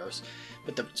Ampharos.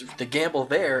 But the gamble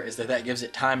there is that gives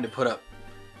it time to put up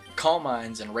Calm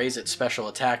Minds and raise its special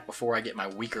attack before I get my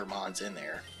weaker mons in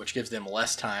there, which gives them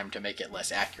less time to make it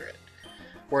less accurate.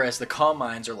 Whereas the Calm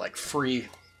Minds are like free.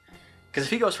 Because if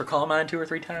he goes for Calm Mind 2 or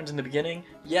 3 times in the beginning,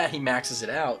 yeah, he maxes it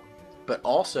out. But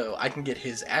also, I can get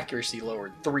his accuracy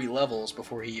lowered 3 levels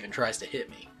before he even tries to hit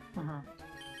me. Mm-hmm.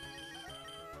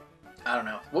 I don't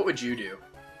know. What would you do?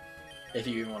 If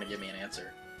you even want to give me an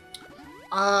answer.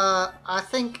 I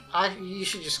think you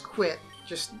should just quit.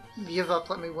 Just give up,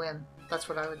 let me win. That's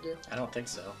what I would do. I don't think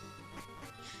so.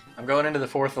 I'm going into the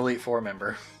 4th Elite Four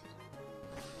member.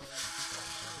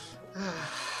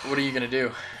 What are you going to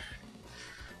do?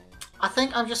 I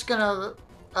think I'm just gonna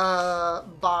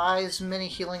buy as many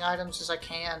healing items as I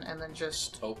can and then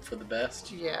just... Hope for the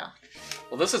best? Yeah.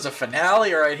 Well, this is a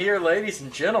finale right here, ladies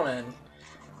and gentlemen.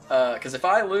 Because if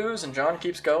I lose and John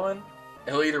keeps going,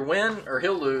 he'll either win or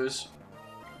he'll lose.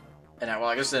 And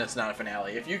I guess then it's not a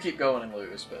finale. If you keep going and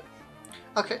lose, but...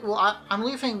 Okay, well, I'm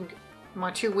leaving my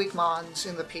 2 weak mons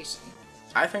in the PC.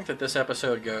 I think that this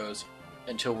episode goes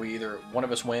until we either one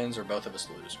of us wins or both of us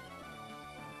lose.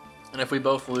 And if we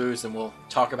both lose, then we'll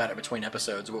talk about it between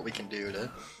episodes, what we can do to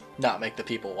not make the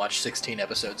people watch 16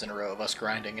 episodes in a row of us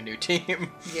grinding a new team.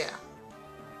 Yeah.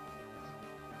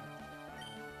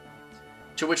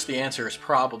 To which the answer is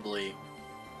probably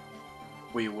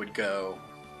we would go...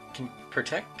 Can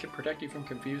protect you from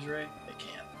Confuse Ray? They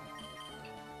can.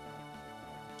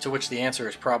 To which the answer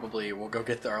is probably we'll go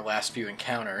get our last few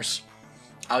encounters.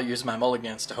 I'll use my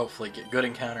mulligans to hopefully get good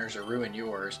encounters or ruin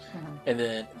yours.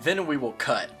 And then we will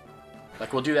cut.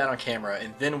 Like, we'll do that on camera,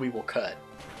 and then we will cut.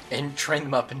 And train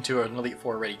them up into an Elite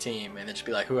Four ready team, and then just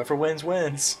be like, whoever wins,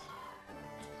 wins.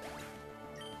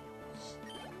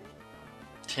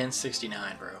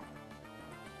 1069, bro.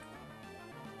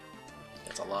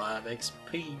 That's a lot of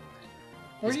XP.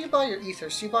 Where do you buy your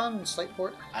ethers? Do you buy them in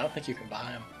Slateport? I don't think you can buy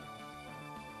them.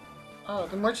 Oh,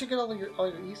 then where'd you get all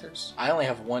your ethers? I only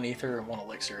have 1 ether and 1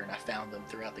 elixir, and I found them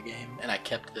throughout the game, and I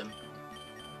kept them.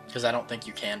 Because I don't think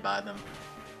you can buy them.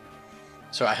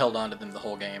 So I held on to them the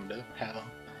whole game to have them.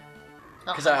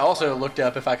 Because I also looked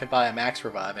up if I could buy a max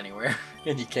revive anywhere,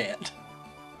 and you can't.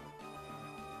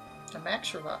 A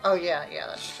max revive? Oh, yeah,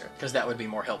 that's true. Because that would be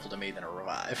more helpful to me than a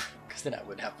revive. Because then I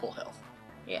would have full health.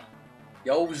 Yeah.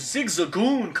 Yo,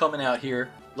 Zigzagoon coming out here,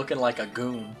 looking like a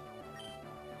goon.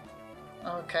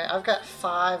 Okay, I've got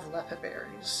 5 leopard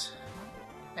berries.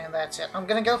 And that's it. I'm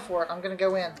gonna go for it. I'm gonna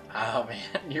go in. Oh,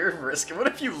 man, you're risking. What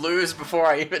if you lose before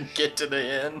I even get to the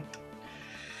end?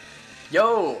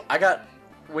 Yo, I got...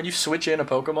 When you switch in a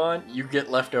Pokemon, you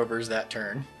get leftovers that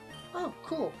turn. Oh,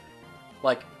 cool.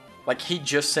 Like he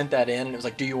just sent that in, and it was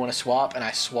like, do you want to swap? And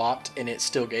I swapped, and it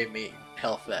still gave me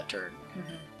health that turn.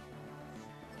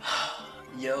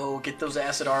 Yo, get those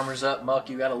acid armors up, Muck.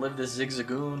 You gotta live this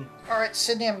Zigzagoon. Alright,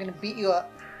 Sydney, I'm gonna beat you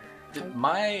up.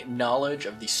 My knowledge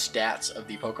of the stats of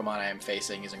the Pokemon I am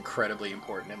facing is incredibly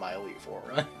important in my Elite Four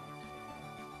run.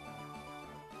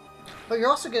 But you're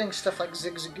also getting stuff like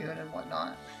Zigzagoon and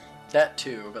whatnot. That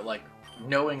too, but like,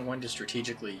 knowing when to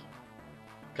strategically...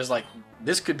 Because, like,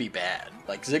 this could be bad.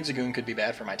 Like, Zigzagoon could be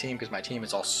bad for my team because my team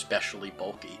is all specially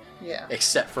bulky. Yeah.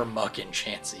 Except for Muck and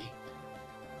Chansey.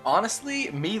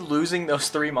 Honestly, me losing those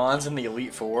 3 Mons in the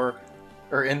Elite Four,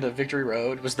 or in the Victory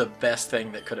Road, was the best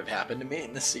thing that could have happened to me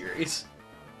in this series.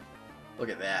 Look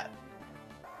at that.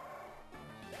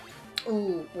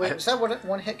 Ooh, wait, was that what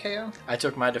one hit KO? I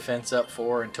took my defense up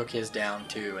 4 and took his down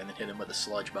 2, and then hit him with a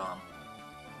Sludge Bomb.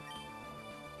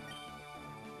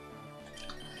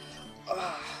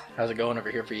 How's it going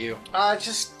over here for you?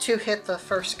 Just 2 hit the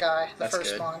first guy, That's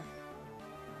first good. spawn.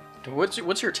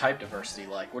 What's your type diversity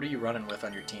like? What are you running with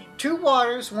on your team? 2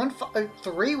 waters,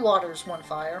 3 waters, 1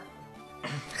 fire.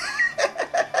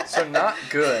 So not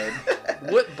good.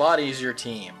 What body is your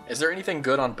team? Is there anything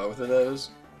good on both of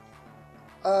those?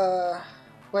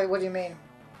 Wait, what do you mean?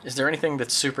 Is there anything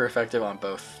that's super effective on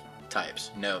both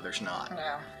types? No, there's not.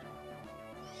 No.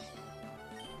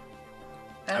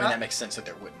 I mean, that makes sense that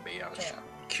there wouldn't be. I was just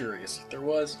curious if there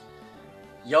was.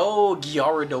 Yo,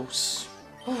 Gyarados.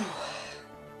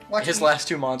 His last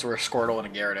 2 Mons were a Squirtle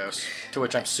and a Gyarados, to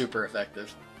which I'm super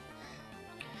effective.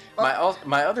 My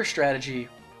other strategy,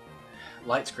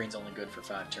 Light Screen's only good for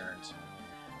 5 turns.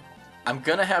 I'm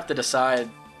gonna have to decide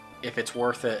if it's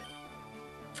worth it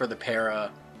for the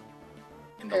para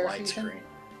in the Light Screen.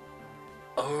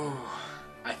 Oh,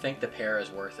 I think the para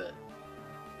is worth it.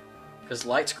 Because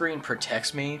Light Screen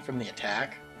protects me from the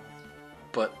attack,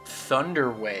 but Thunder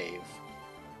Wave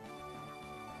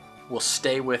will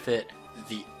stay with it.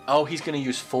 Oh, he's going to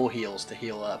use full heals to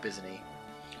heal up, isn't he?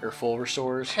 Or full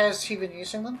restores. Has he been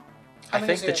using them? I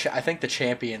think the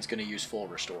champion's going to use full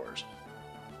restores.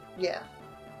 Yeah.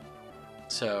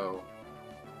 So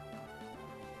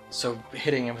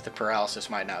hitting him with the paralysis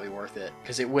might not be worth it,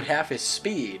 because it would half his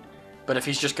speed, but if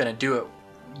he's just going to do it,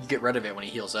 you get rid of it when he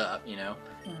heals up, you know?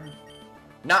 Mm-hmm.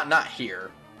 Not here,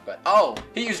 but... Oh,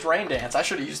 he used Rain Dance. I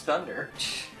should have used Thunder.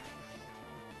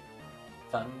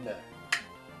 Thunder.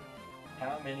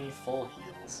 How many full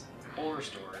heals? Full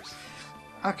restores.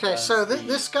 Okay, so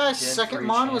this guy's second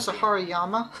Mon was a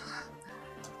Hariyama.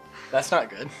 That's not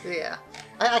good. Yeah.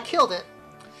 I killed it.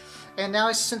 And now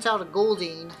I sent out a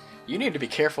Goldeen. You need to be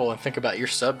careful and think about your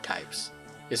subtypes.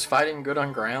 Is fighting good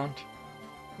on ground?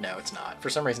 No, it's not.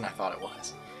 For some reason I thought it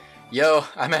was. Yo,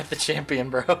 I'm at the champion,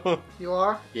 bro. You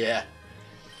are? Yeah.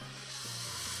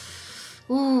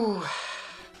 Ooh.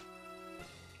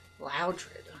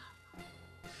 Loudred.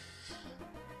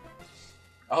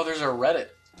 Oh, there's a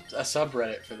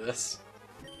subreddit for this.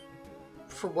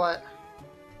 For what?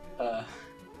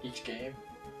 Each game.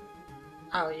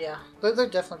 Oh, yeah.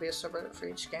 There'd definitely be a subreddit for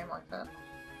each game like that.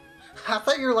 I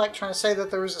thought you were like trying to say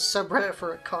that there was a subreddit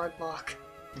for a Cardlocke.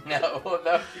 No,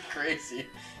 that would be crazy.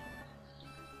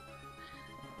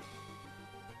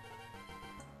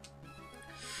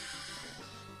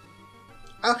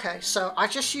 Okay, so I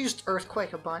just used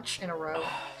Earthquake a bunch in a row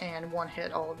and one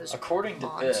hit all of his According to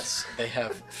mods. this, they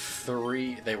have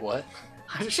 3... They what?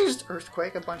 I just used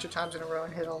Earthquake a bunch of times in a row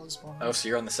and hit all his mods. Oh, so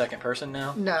you're on the second person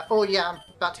now? No. Oh, yeah, I'm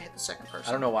about to hit the second person.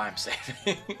 I don't know why I'm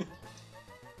saving.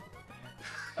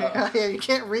 Yeah,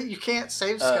 you can't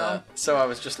save scum. So I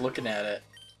was just looking at it,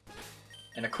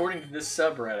 and according to this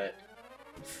subreddit,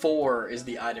 4 is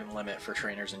the item limit for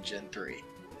trainers in Gen 3.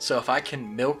 So if I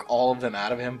can milk all of them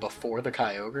out of him before the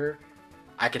Kyogre,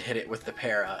 I could hit it with the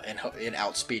para and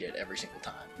outspeed it every single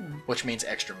time, which means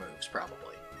extra moves,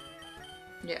 probably.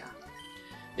 Yeah.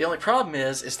 The only problem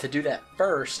is to do that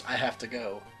first, I have to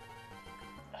go.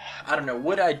 I don't know,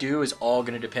 what I do is all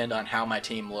going to depend on how my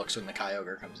team looks when the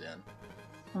Kyogre comes in.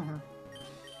 Mm-hmm.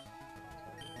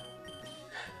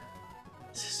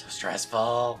 This is so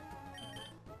stressful.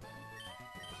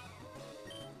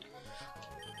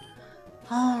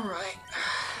 Alright.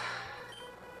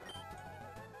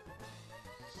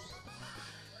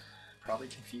 Probably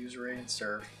Confuse Ray and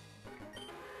Surf.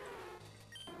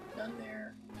 Done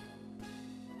there.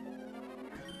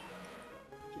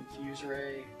 Confuse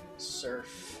Ray,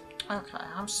 Surf. Okay,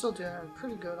 I'm still doing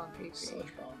pretty good on PP.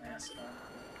 Sludge Bomb, Acid.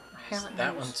 I haven't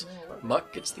That used one's...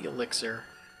 Muck gets the elixir.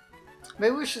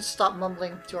 Maybe we should stop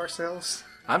mumbling to ourselves.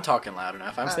 I'm talking loud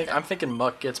enough. I'm thinking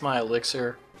Muck gets my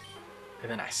elixir, and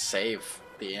then I save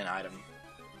the in item.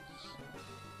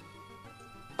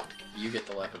 You get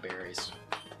the Lepa Berries.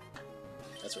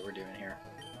 That's what we're doing here.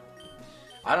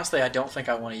 Honestly, I don't think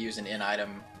I want to use an in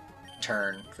item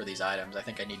turn for these items. I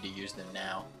think I need to use them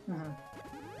now. Mm-hmm.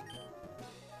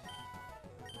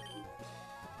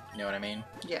 You know what I mean?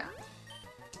 Yeah.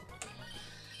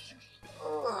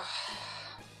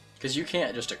 Because you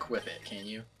can't just equip it, can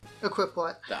you? Equip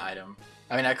what? The item.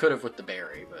 I mean, I could have with the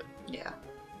berry, but... Yeah.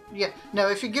 Yeah, no,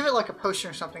 if you give it like a potion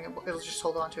or something, it'll just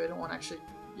hold on to it. It won't actually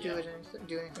do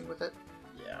anything with it.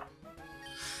 Yeah.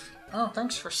 Oh,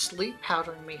 thanks for sleep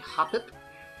powdering me, Hoppip.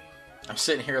 I'm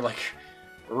sitting here like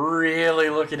really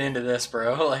looking into this,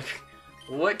 bro. Like,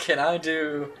 what can I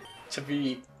do to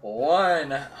be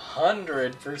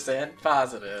 100%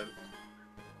 positive?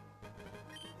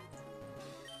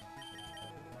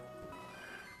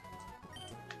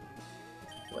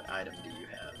 What item do you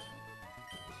have?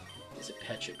 Is it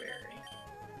Pechaberry?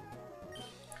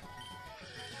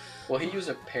 Will he use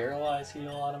a Paralyze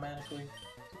heal automatically?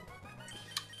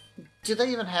 Do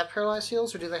they even have Paralyzed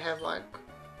heals, or do they have like...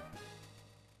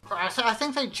 I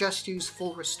think they just use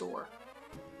Full Restore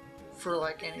for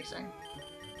like anything.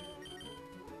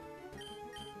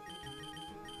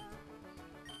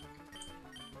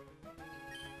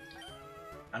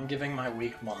 I'm giving my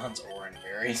weak Mons Orange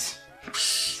Berries.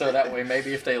 So that way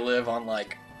maybe if they live on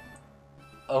like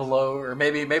a low, or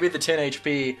maybe the 10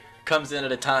 HP comes in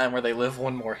at a time where they live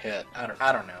one more hit. I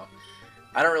don't know.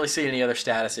 I don't really see any other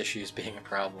status issues being a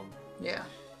problem. Yeah.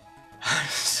 I'm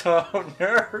so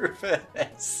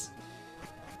nervous.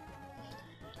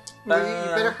 Well,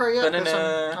 you better hurry up,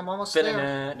 because I'm almost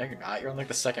there. No, you're not. You're on like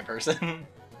the second person.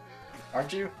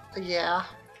 Aren't you? Yeah.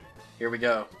 Here we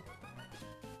go.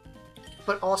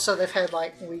 But also they've had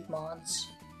like weak mons.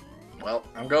 Well,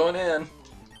 I'm going in.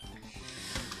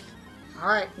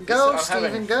 Alright, go,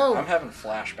 Steven, go! I'm having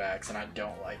flashbacks and I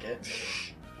don't like it.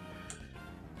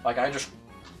 Like,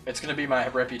 it's gonna be my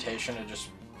reputation to just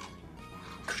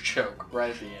choke right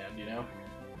at the end, you know?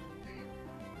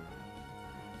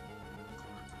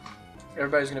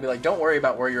 Everybody's gonna be like, don't worry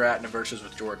about where you're at in the verses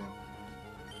with Jordan.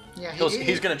 Yeah,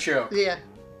 he's gonna choke. Yeah.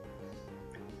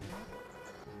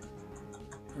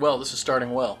 Well, this is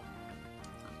starting well.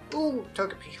 Ooh,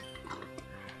 Togepi.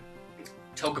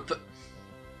 Togepi.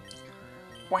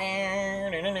 What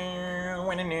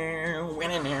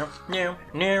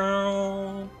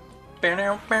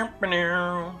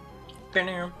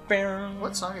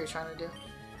song are you trying to do?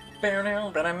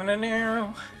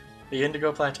 The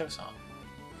Indigo Plateau song.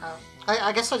 Oh,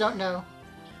 I guess I don't know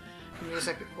the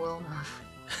music well enough.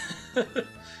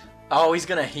 Oh, he's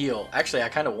gonna heal. Actually, I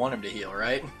kind of want him to heal,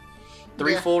 right?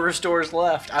 3 full restores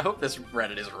left. I hope this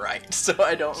Reddit is right, so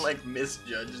I don't, like,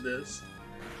 misjudge this.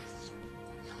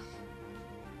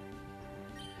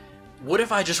 What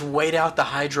if I just wait out the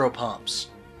Hydro Pumps?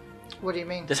 What do you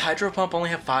mean? Does Hydro Pump only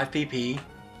have 5 PP?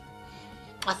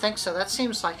 I think so. That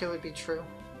seems like it would be true.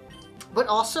 But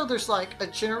also, there's, like,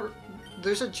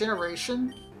 there's a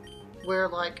generation where,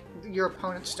 like, your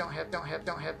opponents don't have.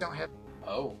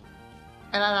 Oh.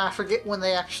 And I forget when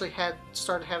they actually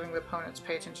started having the opponents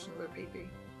pay attention to their PP.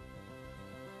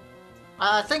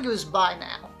 I think it was by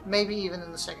now. Maybe even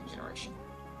in the second generation.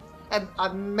 And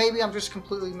maybe I'm just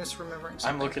completely misremembering something.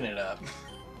 I'm looking it up.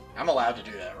 I'm allowed to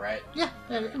do that, right? Yeah,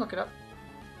 you can look it up.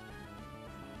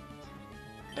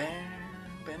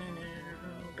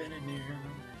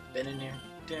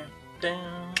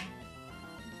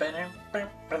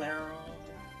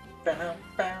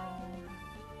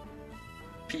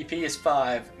 PP is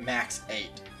 5, max 8.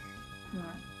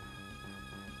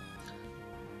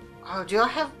 Oh, did I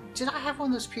have one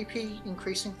of those PP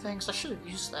increasing things? I should have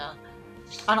used that.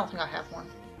 I don't think I have one.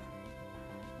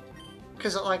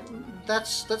 Because, like,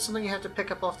 that's something you have to pick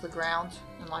up off the ground,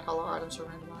 and, like, all our items are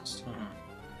randomized. Mm-hmm.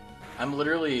 I'm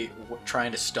literally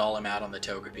trying to stall him out on the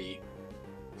Togepi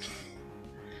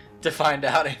to find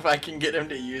out if I can get him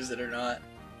to use it or not.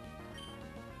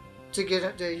 To get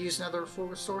it to use another full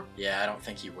restore? Yeah, I don't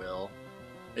think he will.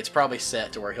 It's probably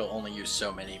set to where he'll only use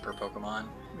so many per Pokemon.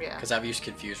 Yeah. Because I've used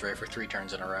Confuse Ray for 3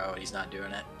 turns in a row, and he's not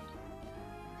doing it.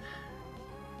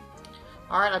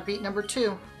 Alright, I beat number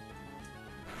 2.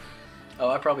 Oh,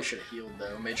 I probably should have healed,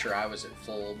 though. Made sure I was at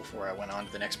full before I went on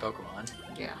to the next Pokemon.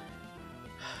 Yeah.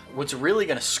 What's really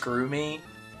going to screw me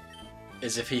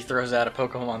is if he throws out a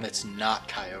Pokemon that's not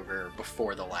Kyogre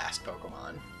before the last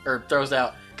Pokemon. Or throws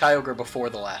out Kyogre before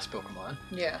the last Pokemon.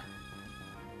 Yeah.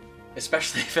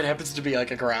 Especially if it happens to be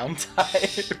like a ground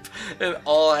type. And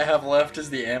all I have left is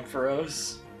the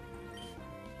Ampharos.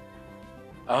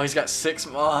 Oh, he's got 6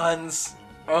 Mons.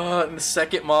 Oh, and the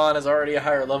second Mon is already a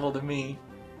higher level than me.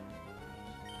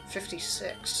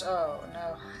 56. Oh,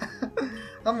 no.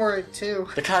 I'm worried, too.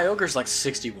 The Kyogre's like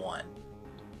 61.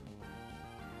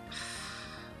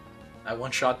 I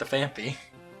one-shot the Phanpy.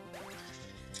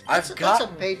 That's a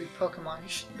baby Pokemon. You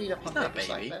should beat up on babies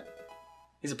like that.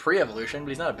 He's a pre-evolution, but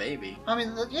he's not a baby. I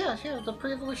mean, yeah, the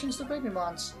pre-evolution's the baby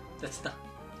mons. That's not...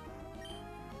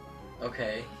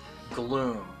 Okay.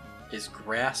 Gloom is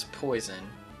grass poison.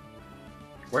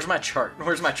 Where's my chart?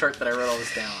 Where's my chart that I wrote all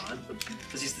this down on?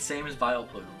 Because he's the same as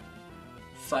Vileplume.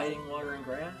 fighting, water, and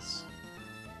grass?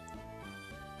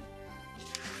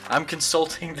 I'm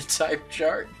consulting the type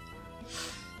chart.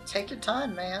 Take your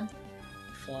time, man.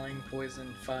 Flying,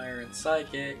 poison, fire, and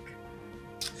psychic.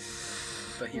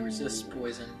 But he resists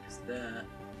poison, is that.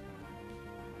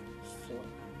 Flying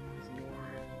is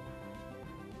normal.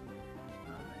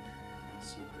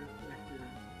 Super effective.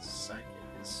 Psychic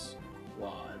is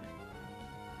quad.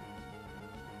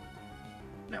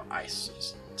 No, ice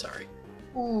is. Sorry.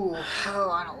 Ooh, oh,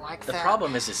 I don't like that. The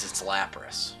problem is it's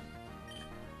Lapras.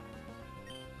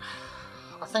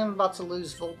 I think I'm about to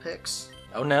lose Vulpix.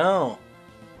 Oh no!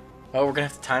 Oh, we're gonna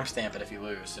have to timestamp it if you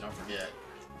lose, so don't forget.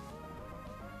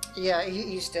 Yeah,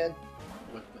 he's dead.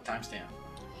 What timestamp?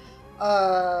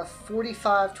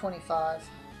 45:25.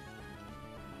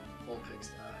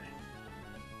 Vulpix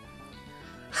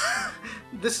die.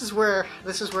 This is where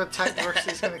Type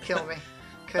Diversity is gonna kill me.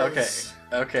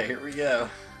 Okay, here we go.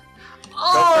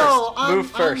 Oh,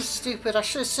 Move first. I'm stupid. I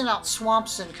should have sent out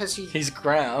Swampson because he's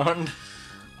ground.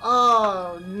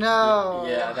 Oh no.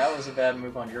 Yeah, that was a bad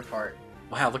move on your part.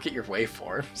 Wow, look at your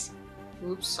waveforms.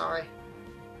 Oops, sorry.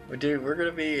 Dude, we're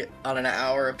gonna be on an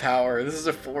hour of power. This is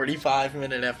a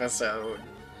 45-minute episode.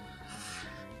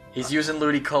 He's using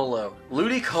Ludicolo.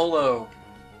 Ludicolo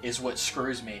is what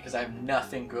screws me, because I have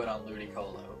nothing good on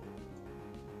Ludicolo.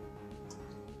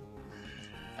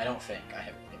 I don't think I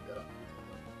have anything good on Ludicolo.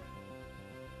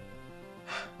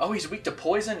 Oh, he's weak to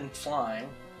poison and flying.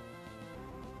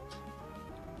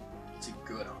 What's he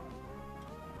good on?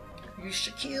 Use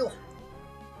Shaquille.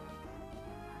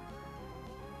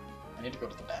 I need to go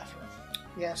to the bathroom.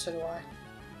 Yeah, so do I.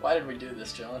 Why did we do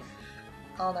this, John?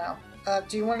 I don't know.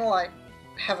 Do you want to, like,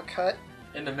 have a cut?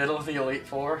 In the middle of the Elite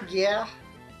Four? Yeah.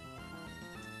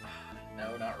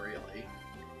 No, not really.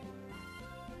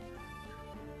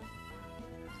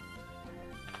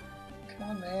 Come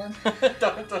on, man.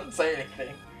 don't say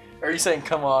anything. Or are you saying,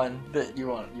 come on, that you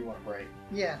want a break?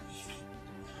 Yeah.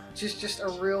 Just a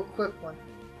real quick one.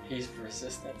 He's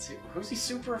resistant to... Who's he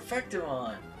super effective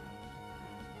on?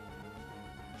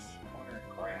 Water and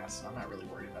grass. I'm not really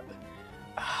worried about that.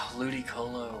 Ah,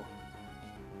 Ludicolo.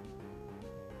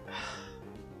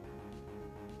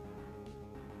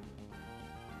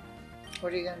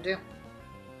 What are you gonna do?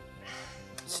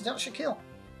 Send out Shaquille.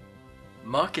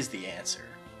 Muck is the answer.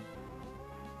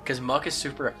 Because Muck is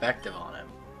super effective on him.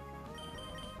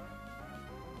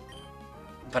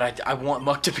 But I want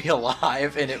Muck to be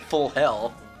alive and at full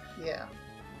health. Yeah.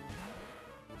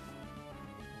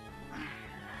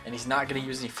 And he's not going to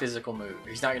use any physical moves.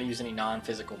 He's not going to use any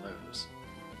non-physical moves.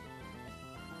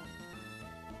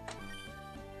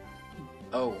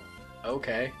 Oh,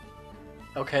 okay.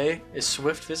 Okay, is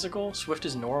Swift physical? Swift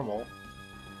is normal.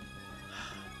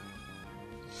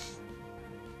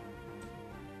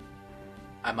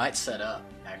 I might set up,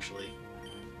 actually.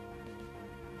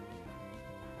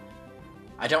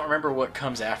 I don't remember what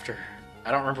comes after.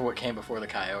 I don't remember what came before the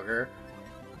Kyogre.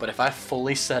 But if I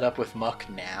fully set up with Muck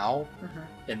now,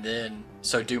 and then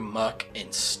so do Muck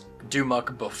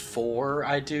before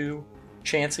I do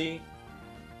Chansey,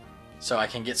 so I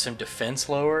can get some defense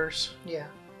lowers. Yeah.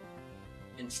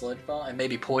 In Sludge Ball, and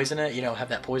maybe poison it. You know, have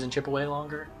that poison chip away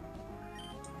longer.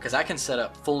 Because I can set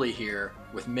up fully here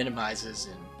with minimizes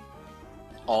and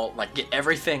all, like get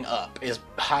everything up as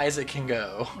high as it can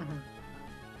go.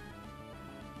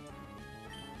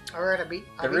 All right, I beat.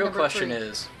 The real question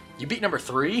is, you beat number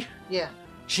 3? Yeah.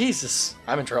 Jesus,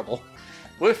 I'm in trouble.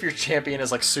 What if your champion is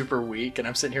like super weak and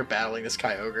I'm sitting here battling this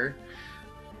Kyogre?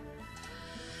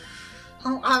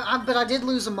 Oh, but I did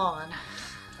lose a Mon.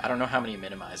 I don't know how many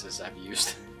minimizes I've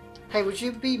used. Hey, would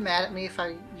you be mad at me if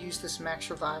I use this max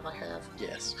revive I have?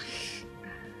 Yes.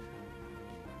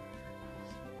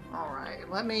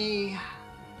 Alright, let me...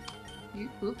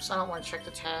 Oops, I don't want to check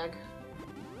the tag.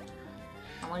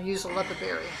 I'm going to use a Leopard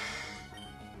Berry.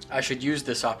 I should use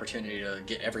this opportunity to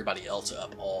get everybody else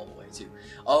up all the way too.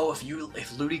 Oh,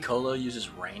 if Ludicolo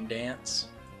uses Rain Dance...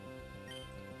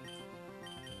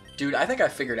 Dude, I think I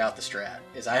figured out the strat.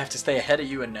 Is I have to stay ahead of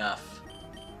you enough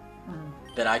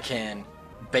that I can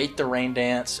bait the Rain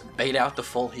Dance, bait out the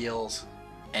full heals,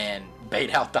 and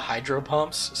bait out the Hydro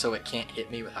Pumps so it can't hit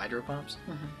me with Hydro Pumps.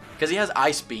 Because he has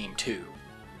Ice Beam too.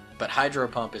 But Hydro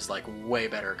Pump is like way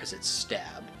better because it's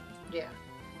stab. Yeah.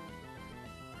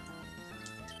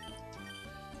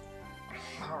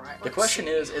 Alright. The question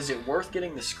is it worth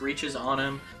getting the Screeches on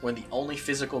him when the only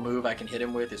physical move I can hit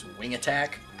him with is Wing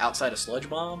Attack outside of Sludge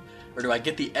Bomb? Or do I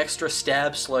get the extra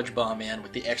stab Sludge Bomb in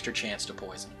with the extra chance to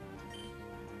poison?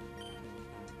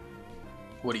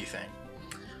 What do you think?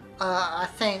 I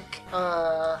think,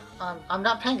 I'm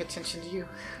not paying attention to you.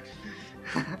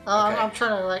 Okay. I'm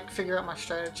trying to, like, figure out my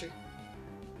strategy.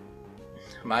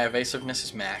 My evasiveness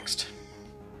is maxed.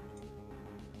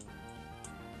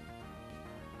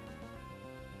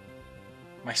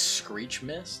 My Screech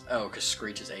missed? Oh, because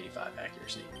Screech is 85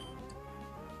 accuracy.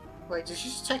 Wait, did you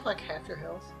just take like half your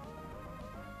health?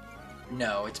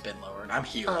 No, it's been lowered. I'm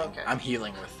healing. Oh, okay. I'm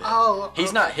healing with it. Oh, He's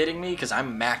okay. not hitting me because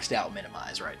I'm maxed out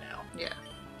minimize right now. Yeah.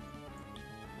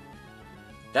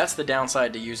 That's the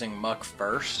downside to using Muck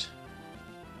first.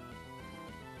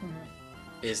 Mm-hmm.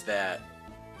 Is that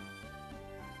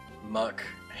Muck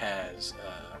has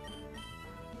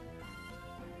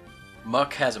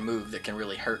a move that can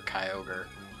really hurt Kyogre,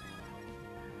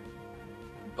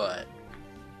 but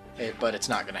it's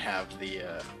not going to have the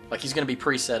like he's going to be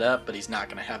pre-set up, but he's not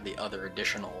going to have the other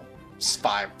additional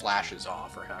 5 flashes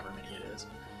off or however many it is.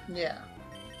 Yeah.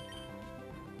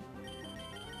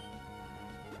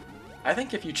 I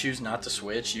think if you choose not to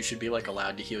switch, you should be like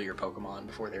allowed to heal your Pokemon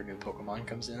before their new Pokemon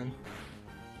comes in.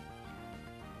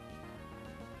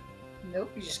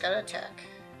 Nope, you just gotta attack.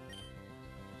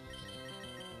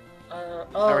 How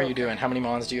are you doing? How many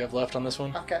Mons do you have left on this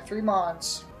one? I've got 3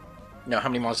 Mons. No, how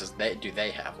many Mons do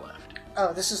they have left?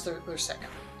 Oh, this is their second.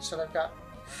 So they've got...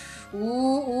 Ooh,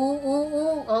 ooh, ooh,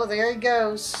 ooh. Oh, there he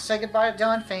goes. Say goodbye to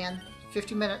Don Fan.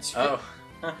 50 minutes. Oh.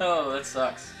 Oh, that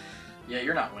sucks. Yeah,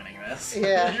 you're not winning this.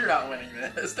 Yeah. You're not winning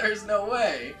this. There's no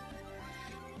way.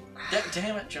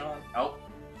 Damn it, John. Oh.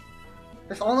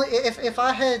 If only... If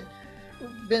I had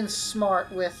been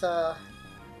smart with...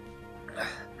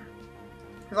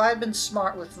 If I had been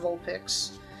smart with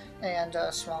Vulpix and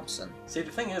Swampson. See,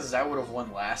 the thing is I would have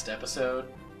won last episode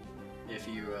if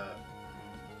you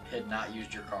had not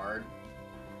used your card,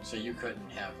 so you couldn't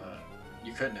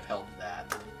have helped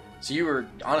that. So you were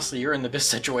honestly you're in the best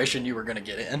situation you were gonna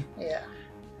get in. Yeah.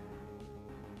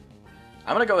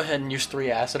 I'm gonna go ahead and use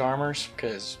 3 acid armors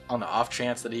because on the off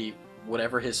chance that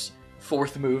whatever his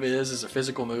 4th move is a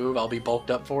physical move, I'll be bulked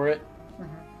up for it.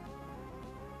 Mm-hmm.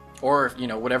 Or,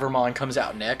 whatever Mon comes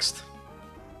out next.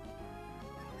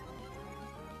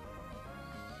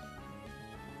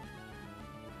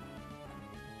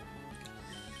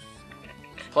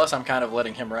 Plus, I'm kind of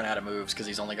letting him run out of moves because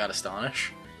he's only got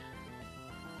Astonish.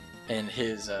 And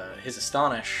his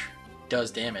Astonish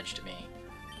does damage to me.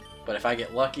 But if I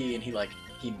get lucky and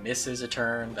he misses a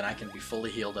turn, then I can be fully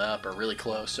healed up or really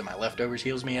close, so my leftovers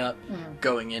heals me up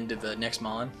going into the next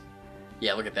Mon.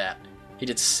 Yeah, look at that. He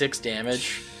did 6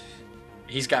 damage.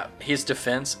 His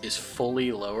defense is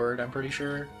fully lowered, I'm pretty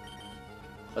sure.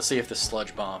 Let's see if the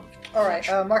Sludge Bomb... Alright,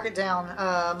 mark it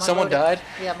down. Someone died?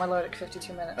 Yeah, my load at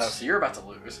 52 minutes. Oh, so you're about to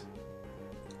lose.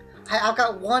 I've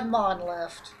got 1 Mon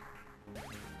left.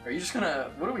 Are you just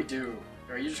gonna... What do we do?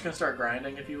 Are you just gonna start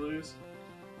grinding if you lose?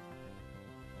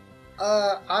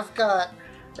 I've got...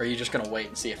 Or are you just gonna wait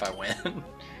and see if I win?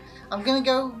 I'm gonna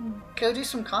go do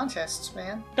some contests,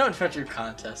 man. Don't do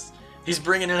contests. He's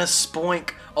bringing in a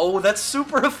Spoink. Oh, that's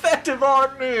super effective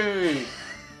on me!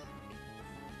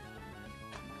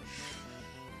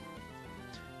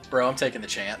 Bro, I'm taking the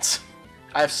chance.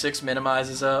 I have 6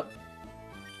 minimizes up.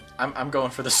 I'm going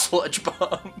for the Sludge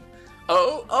Bomb.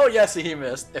 Oh, yes, he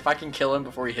missed. If I can kill him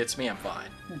before he hits me, I'm fine.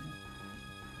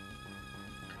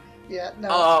 Yeah, no.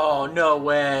 Oh, no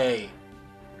way.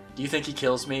 Do you think he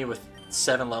kills me with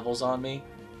 7 levels on me?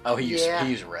 Oh, he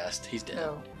used rest. He's dead.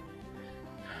 No.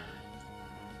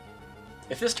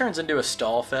 If this turns into a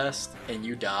stall fest and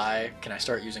you die, can I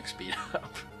start using speed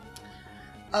up?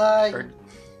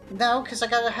 No, because I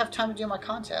gotta have time to do my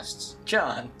contests.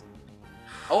 John.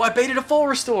 Oh, I baited a full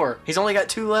restore. He's only got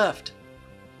 2 left.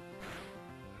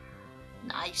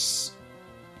 Nice.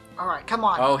 Alright, come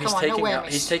on. Oh,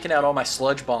 he's taking out all my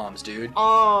sludge bombs, dude.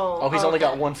 Oh, he's only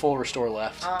got 1 full restore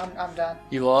left. I'm done.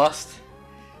 You lost?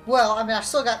 Well, I mean, I've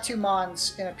still got 2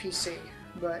 Mons in a PC,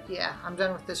 but yeah, I'm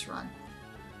done with this run.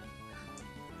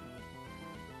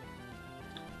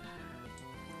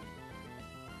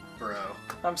 Bro,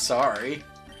 I'm sorry.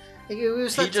 It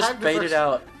was He just baited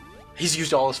out... He's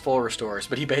used all his full restores,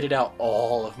 but he baited out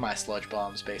all of my sludge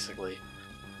bombs, basically.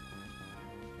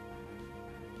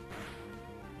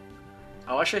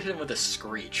 Oh, I should hit him with a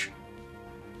Screech.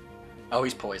 Oh,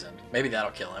 he's poisoned. Maybe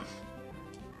that'll kill him.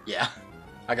 Yeah,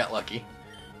 I got lucky.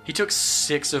 He took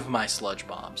 6 of my sludge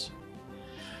bombs.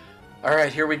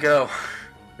 Alright, here we go.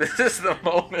 This is the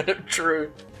moment of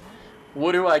truth.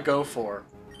 What do I go for?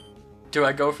 Do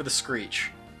I go for the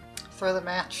Screech? Throw the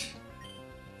match.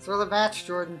 Throw the match,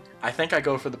 Jordan. I think I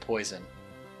go for the poison.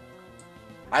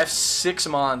 I have 6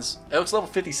 Mons. Oh, it's level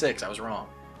 56. I was wrong.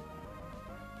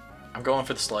 I'm going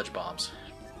for the sludge bombs.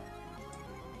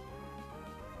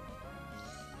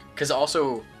 Because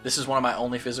also, this is one of my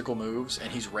only physical moves,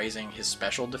 and he's raising his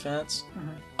special defense.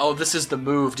 Oh, this is the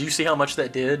move. Do you see how much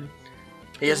that did?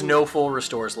 He has no full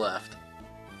restores left.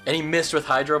 And he missed with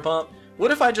Hydro Pump.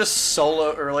 What if I just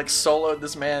soloed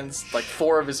this man's, like,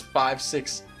 4 of his 5,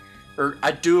 6... Or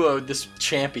I duoed this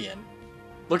champion.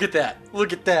 Look at that.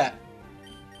 Look at that.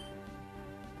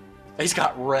 He's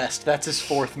got Rest. That's his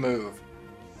 4th move.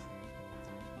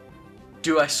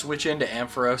 Do I switch into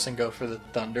Ampharos and go for the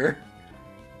Thunder?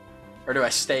 Or do I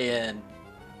stay in?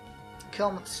 Kill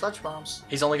him with the Sludge Bombs.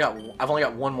 I've only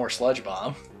got 1 more Sludge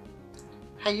Bomb.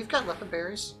 Hey, you've got Leopard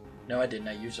Berries. No, I didn't.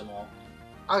 I used them all.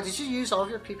 Oh, did you use all of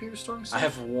your PP restoring stuff? I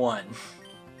have 1.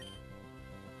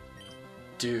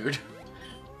 Dude.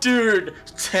 Dude!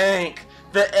 Tank!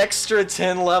 The extra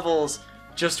 10 levels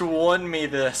just won me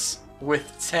this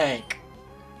with Tank.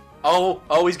 Oh,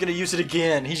 he's gonna use it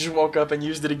again. He just woke up and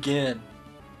used it again.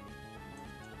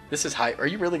 This is hype. Are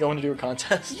you really going to do a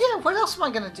contest? Yeah, what else am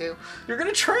I gonna do? You're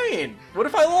gonna train! What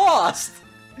if I lost?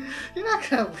 You're not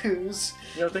gonna lose.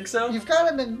 You don't think so? You've got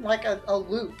him in, like, a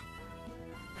loop.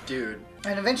 Dude.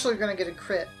 And eventually you're gonna get a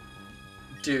crit.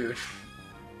 Dude.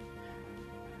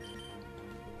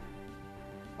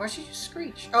 Why'd you just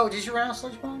Screech? Oh, did you run out of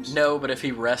Sludge Bombs? No, but if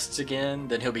he rests again,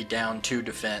 then he'll be down 2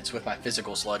 defense with my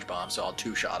physical Sludge Bomb, so I'll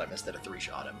 2-shot him instead of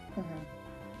 3-shot him.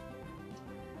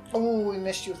 Oh, we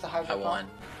missed you with the Hydro Pump. I won.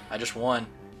 I just won.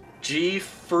 G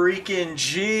freaking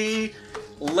G!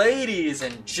 Ladies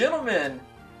and gentlemen,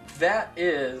 that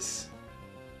is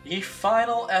the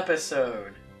final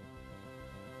episode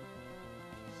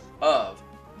of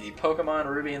the Pokemon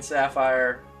Ruby and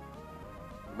Sapphire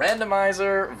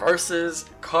Randomizer versus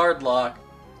Cardlocke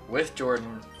with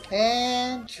Jordan.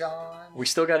 And John. We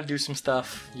still got to do some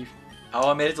stuff.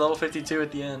 I made it to level 52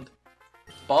 at the end.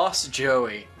 Boss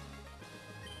Joey.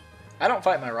 I don't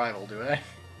fight my rival, do I?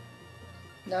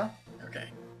 No. Okay.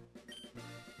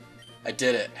 I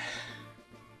did it.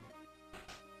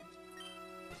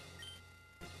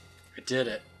 I did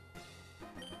it.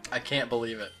 I can't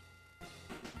believe it.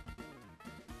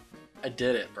 I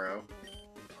did it, bro.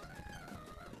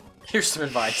 Here's some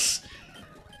advice.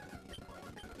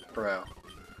 Bro.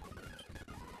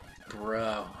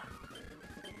 Bro.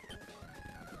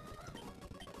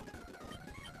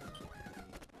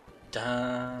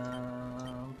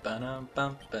 Dum ba-dum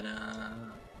bum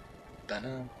ba-dum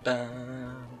ba-dum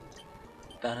bum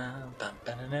ba-dum bum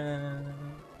ba-dum.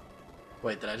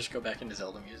 Wait, did I just go back into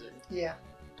Zelda music? Yeah.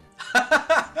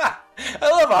 I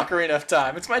love Ocarina of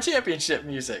Time. It's my championship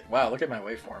music. Wow, look at my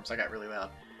waveforms. I got really loud.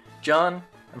 John,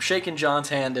 I'm shaking John's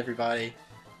hand, everybody.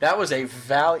 That was a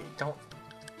Don't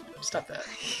stop that.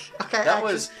 Okay. That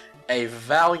was a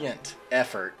valiant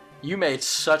effort. You made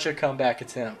such a comeback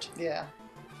attempt. Yeah.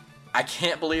 I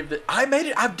can't believe that I made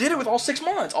it. I did it with all 6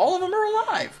 mons. All of them are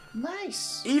alive.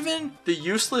 Nice. Even the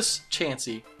useless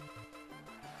Chansey.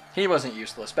 He wasn't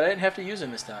useless, but I didn't have to use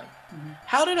him this time. Mm-hmm.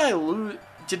 How did I lose?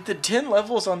 Did the 10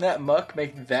 levels on that muck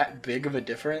make that big of a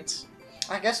difference?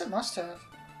 I guess it must have.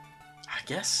 I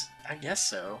guess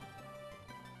so.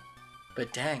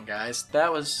 But dang, guys,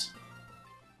 that was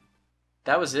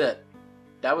it.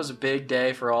 That was a big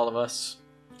day for all of us.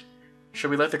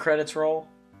 Should we let the credits roll?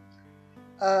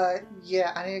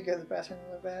 Yeah, I need to go to the bathroom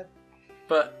really bad.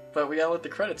 But we gotta let the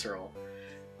credits roll.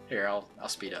 Here, I'll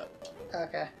speed up.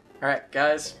 Okay. Alright,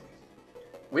 guys.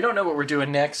 We don't know what we're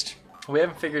doing next. We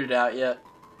haven't figured it out yet.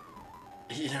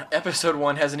 Episode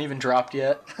 1 hasn't even dropped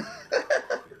yet.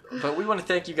 But we want to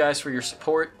thank you guys for your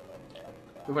support.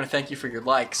 We want to thank you for your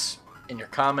likes, and your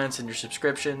comments, and your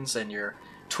subscriptions, and your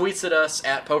tweets at us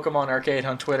at Pokemon Arcade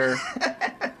on Twitter.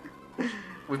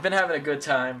 We've been having a good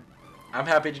time. I'm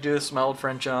happy to do this with my old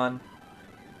friend John.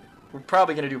 We're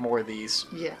probably going to do more of these.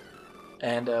 Yeah.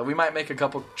 And we might make a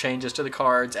couple changes to the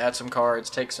cards, add some cards,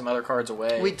 take some other cards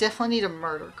away. We definitely need a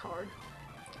murder card.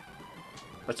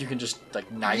 Like you can just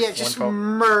like knife Yeah, just one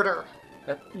murder.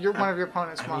 That, One of your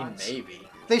opponent's I mons. mean, maybe.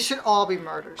 They should all be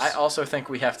murders. I also think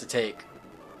we have to take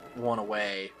one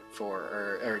away for,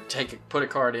 or put a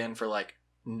card in for like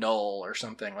null or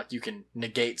something. Like you can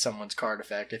negate someone's card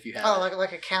effect if you have. Oh, it.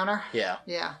 like a counter. Yeah.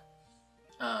 Yeah.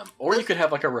 Or you could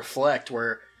have like a reflect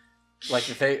where, like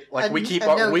if they like we keep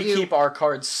our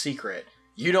cards secret.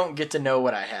 You don't get to know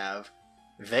what I have.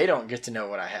 They don't get to know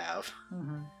what I have.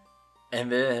 Mm-hmm. And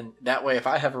then that way, if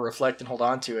I have a reflect and hold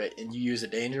on to it, and you use a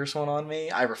dangerous one on me,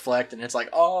 I reflect, and it's like,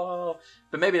 oh,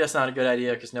 but maybe that's not a good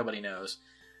idea because nobody knows.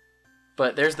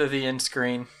 But there's the end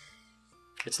screen.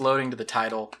 It's loading to the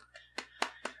title.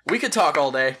 We could talk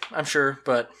all day, I'm sure,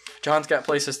 but John's got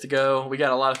places to go. We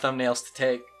got a lot of thumbnails to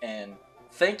take, and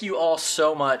thank you all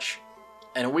so much.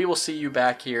 And we will see you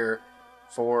back here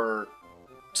for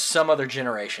some other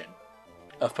generation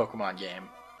of Pokemon game.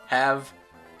 Have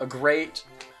a great,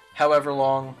 however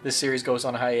long this series goes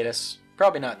on a hiatus.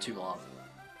 Probably not too long.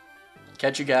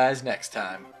 Catch you guys next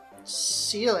time.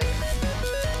 See you later.